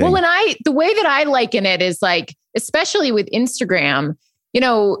distracting. Either. Well, the way that I liken it is like, especially with Instagram,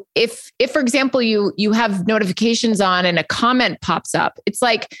 if for example, you have notifications on and a comment pops up, it's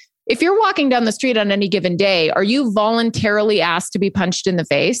like, if you're walking down the street on any given day, are you voluntarily asked to be punched in the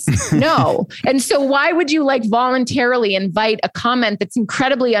face? No. And so why would you like voluntarily invite a comment that's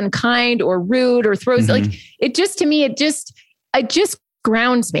incredibly unkind or rude or throws like it just, to me, it just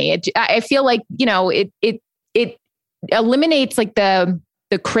grounds me. I feel like, it eliminates like the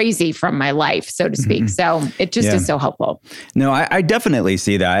crazy from my life, so to speak. So it just is so helpful. No, I definitely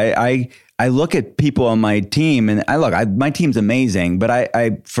see that. I look at people on my team and my team's amazing, but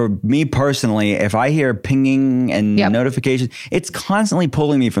I for me personally, if I hear pinging and notifications, it's constantly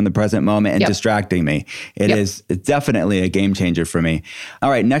pulling me from the present moment and distracting me. It's definitely a game changer for me.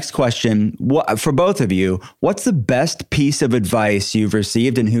 All right, next question. For both of you, what's the best piece of advice you've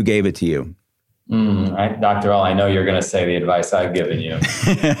received and who gave it to you? Dr. L, I know you're going to say the advice I've given you.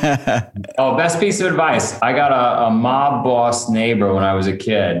 Best piece of advice. I got a mob boss neighbor when I was a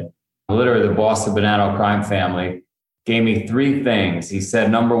kid. Literally the boss of Banana Crime Family gave me 3 things. He said,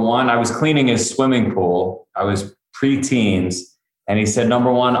 number 1, I was cleaning his swimming pool. I was pre-teens. And he said,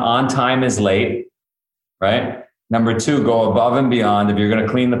 number 1, on time is late, right? Number 2, go above and beyond. If you're going to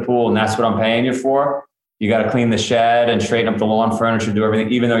clean the pool and that's what I'm paying you for, you got to clean the shed and straighten up the lawn furniture, do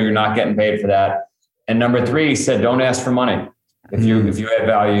everything, even though you're not getting paid for that. And number 3, he said, don't ask for money. If you add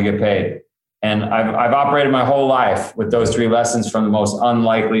value, you get paid. And I've operated my whole life with those 3 lessons from the most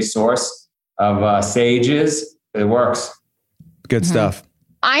unlikely source of sages. It works. Good stuff.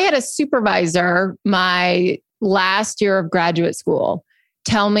 I had a supervisor my last year of graduate school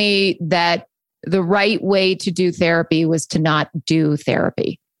tell me that the right way to do therapy was to not do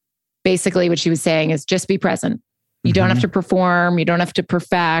therapy. Basically, what she was saying is just be present. You don't have to perform. You don't have to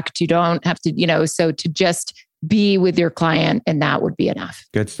perfect. You don't have to, so to just be with your client, and that would be enough.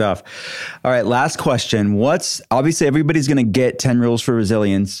 Good stuff. All right. Last question. Obviously everybody's going to get 10 rules for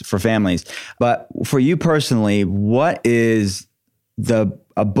resilience for families, but for you personally, what is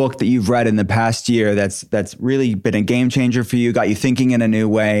a book that you've read in the past year that's really been a game changer for you, got you thinking in a new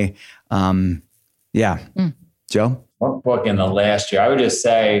way? Joe? One book in the last year, I would just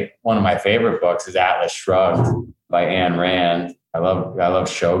say one of my favorite books is Atlas Shrugged by Ayn Rand. I love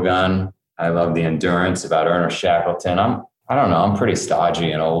Shogun. I love The Endurance about Ernest Shackleton. I don't know. I'm pretty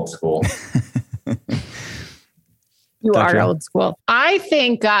stodgy and old school. You are old school. I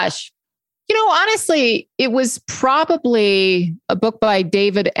think, honestly, it was probably a book by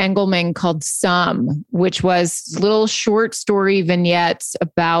David Engelman called Some, which was little short story vignettes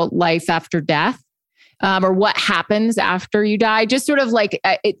about life after death. Or what happens after you die, just sort of like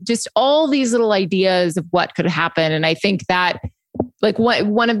just all these little ideas of what could happen. And I think that like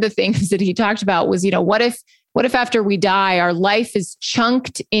one of the things that he talked about was, what if after we die, our life is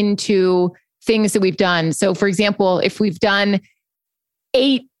chunked into things that we've done. So for example, if we've done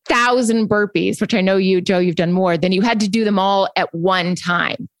 8,000 burpees, which I know you, Joe, you've done more, then you had to do them all at one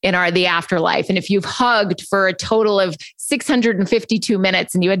time in the afterlife. And if you've hugged for a total of 652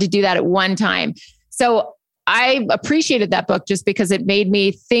 minutes and you had to do that at one time. So I appreciated that book just because it made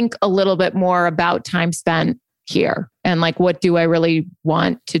me think a little bit more about time spent here and like, what do I really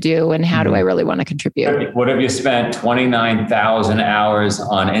want to do and how do I really want to contribute? What if you spent 29,000 hours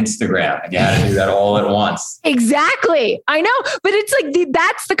on Instagram and you had to do that all at once? Exactly. I know, but it's like,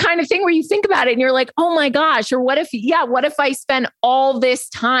 that's the kind of thing where you think about it and you're like, oh my gosh, or what if I spend all this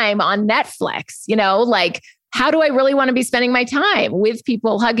time on Netflix, like, how do I really want to be spending my time with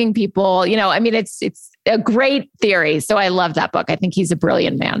people, hugging people? It's a great theory. So I love that book. I think he's a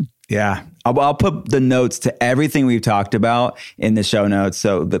brilliant man. Yeah. I'll put the notes to everything we've talked about in the show notes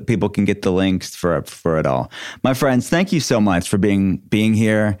so that people can get the links for it all. My friends, thank you so much for being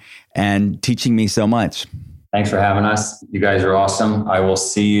here and teaching me so much. Thanks for having us. You guys are awesome. I will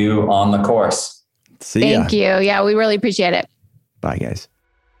see you on the course. See ya. Thank you. Yeah, we really appreciate it. Bye, guys.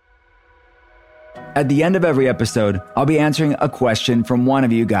 At the end of every episode, I'll be answering a question from one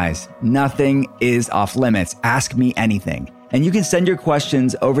of you guys. Nothing is off limits. Ask me anything. And you can send your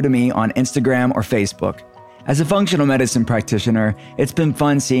questions over to me on Instagram or Facebook. As a functional medicine practitioner, it's been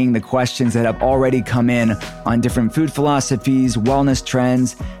fun seeing the questions that have already come in on different food philosophies, wellness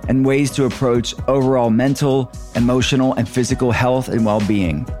trends, and ways to approach overall mental, emotional, and physical health and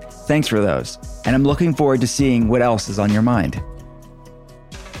well-being. Thanks for those. And I'm looking forward to seeing what else is on your mind.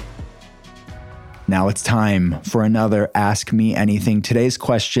 Now it's time for another Ask Me Anything. Today's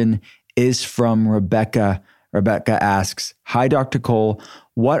question is from Rebecca. Rebecca asks, "Hi, Dr. Cole.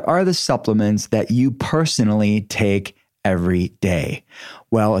 What are the supplements that you personally take every day?"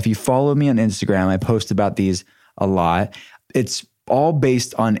 Well, if you follow me on Instagram, I post about these a lot. It's all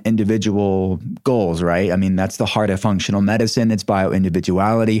based on individual goals, right? I mean, that's the heart of functional medicine. It's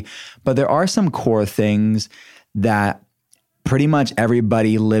bio-individuality. But there are some core things that pretty much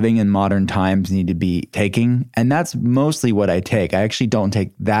everybody living in modern times need to be taking. And that's mostly what I take. I actually don't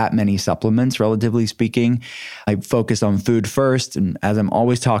take that many supplements, relatively speaking. I focus on food first. And as I'm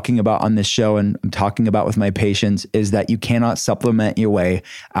always talking about on this show and I'm talking about with my patients, is that you cannot supplement your way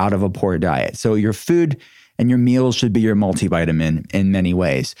out of a poor diet. So your food and your meals should be your multivitamin in many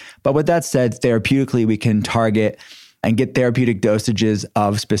ways. But with that said, therapeutically, we can target and get therapeutic dosages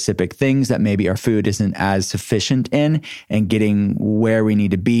of specific things that maybe our food isn't as sufficient in, and getting where we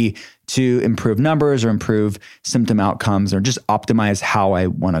need to be to improve numbers or improve symptom outcomes or just optimize how I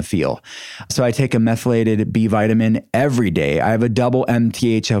want to feel. So I take a methylated B vitamin every day. I have a double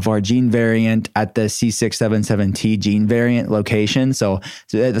MTHFR gene variant at the C677T gene variant location. So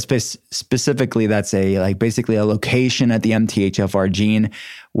specifically, that's basically a location at the MTHFR gene,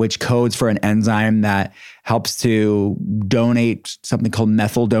 which codes for an enzyme that helps to donate something called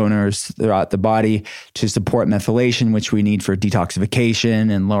methyl donors throughout the body to support methylation, which we need for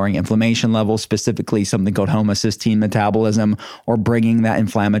detoxification and lowering inflammation levels, specifically something called homocysteine metabolism, or bringing that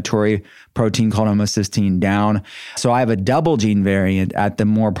inflammatory protein called homocysteine down. So I have a double gene variant at the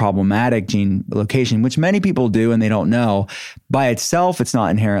more problematic gene location, which many people do and they don't know. By itself, it's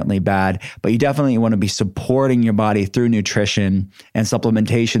not inherently bad, but you definitely want to be supporting your body through nutrition and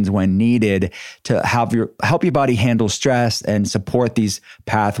supplementations when needed to help your body handle stress and support these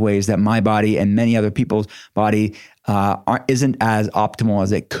pathways that my body and many other people's body isn't as optimal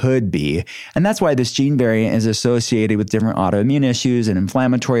as it could be. And that's why this gene variant is associated with different autoimmune issues and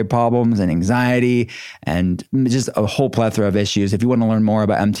inflammatory problems and anxiety and just a whole plethora of issues. If you want to learn more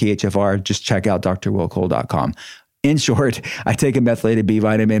about MTHFR, just check out drwillcole.com. In short, I take a methylated B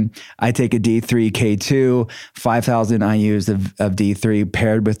vitamin. I take a D3K2, 5,000 IUs of D3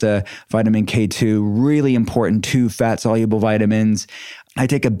 paired with the vitamin K2, really important 2 fat-soluble vitamins. I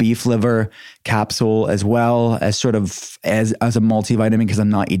take a beef liver capsule as well as sort of as a multivitamin because I'm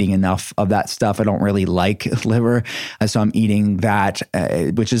not eating enough of that stuff. I don't really like liver. So I'm eating that,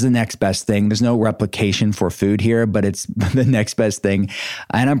 which is the next best thing. There's no replication for food here, but it's the next best thing.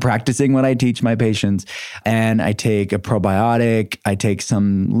 And I'm practicing what I teach my patients. And I take a probiotic. I take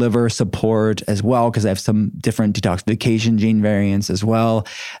some liver support as well because I have some different detoxification gene variants as well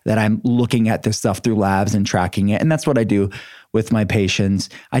that I'm looking at this stuff through labs and tracking it. And that's what I do with my patients.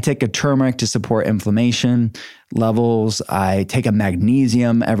 I take a turmeric to support inflammation levels. I take a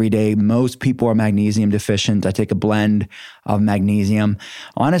magnesium every day. Most people are magnesium deficient. I take a blend of magnesium.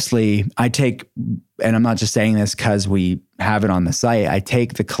 Honestly, I take, and I'm not just saying this because we have it on the site, I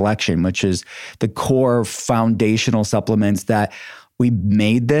take the collection, which is the core foundational supplements that we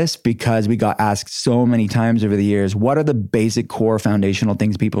made this because we got asked so many times over the years, what are the basic core foundational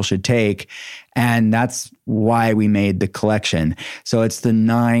things people should take? And that's why we made the collection. So it's the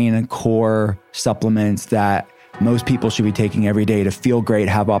 9 core supplements that most people should be taking every day to feel great,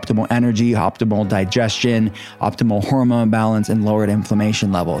 have optimal energy, optimal digestion, optimal hormone balance, and lowered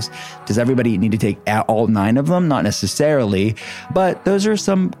inflammation levels. Does everybody need to take all 9 of them? Not necessarily, but those are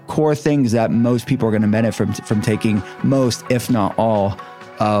some core things that most people are going to benefit from taking most, if not all,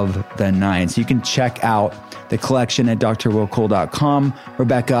 of the 9. So you can check out the collection at drwillcole.com,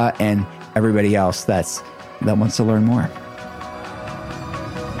 Rebecca, and everybody else that wants to learn more.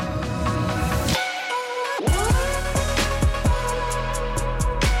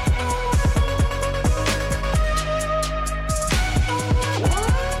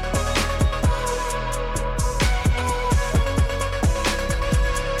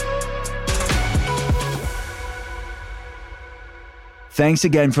 Thanks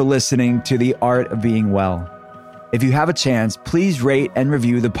again for listening to The Art of Being Well. If you have a chance, please rate and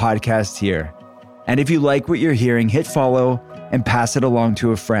review the podcast here. And if you like what you're hearing, hit follow and pass it along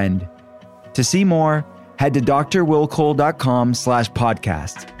to a friend. To see more, head to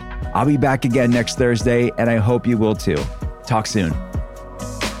drwillcole.com/podcast. I'll be back again next Thursday, and I hope you will too. Talk soon.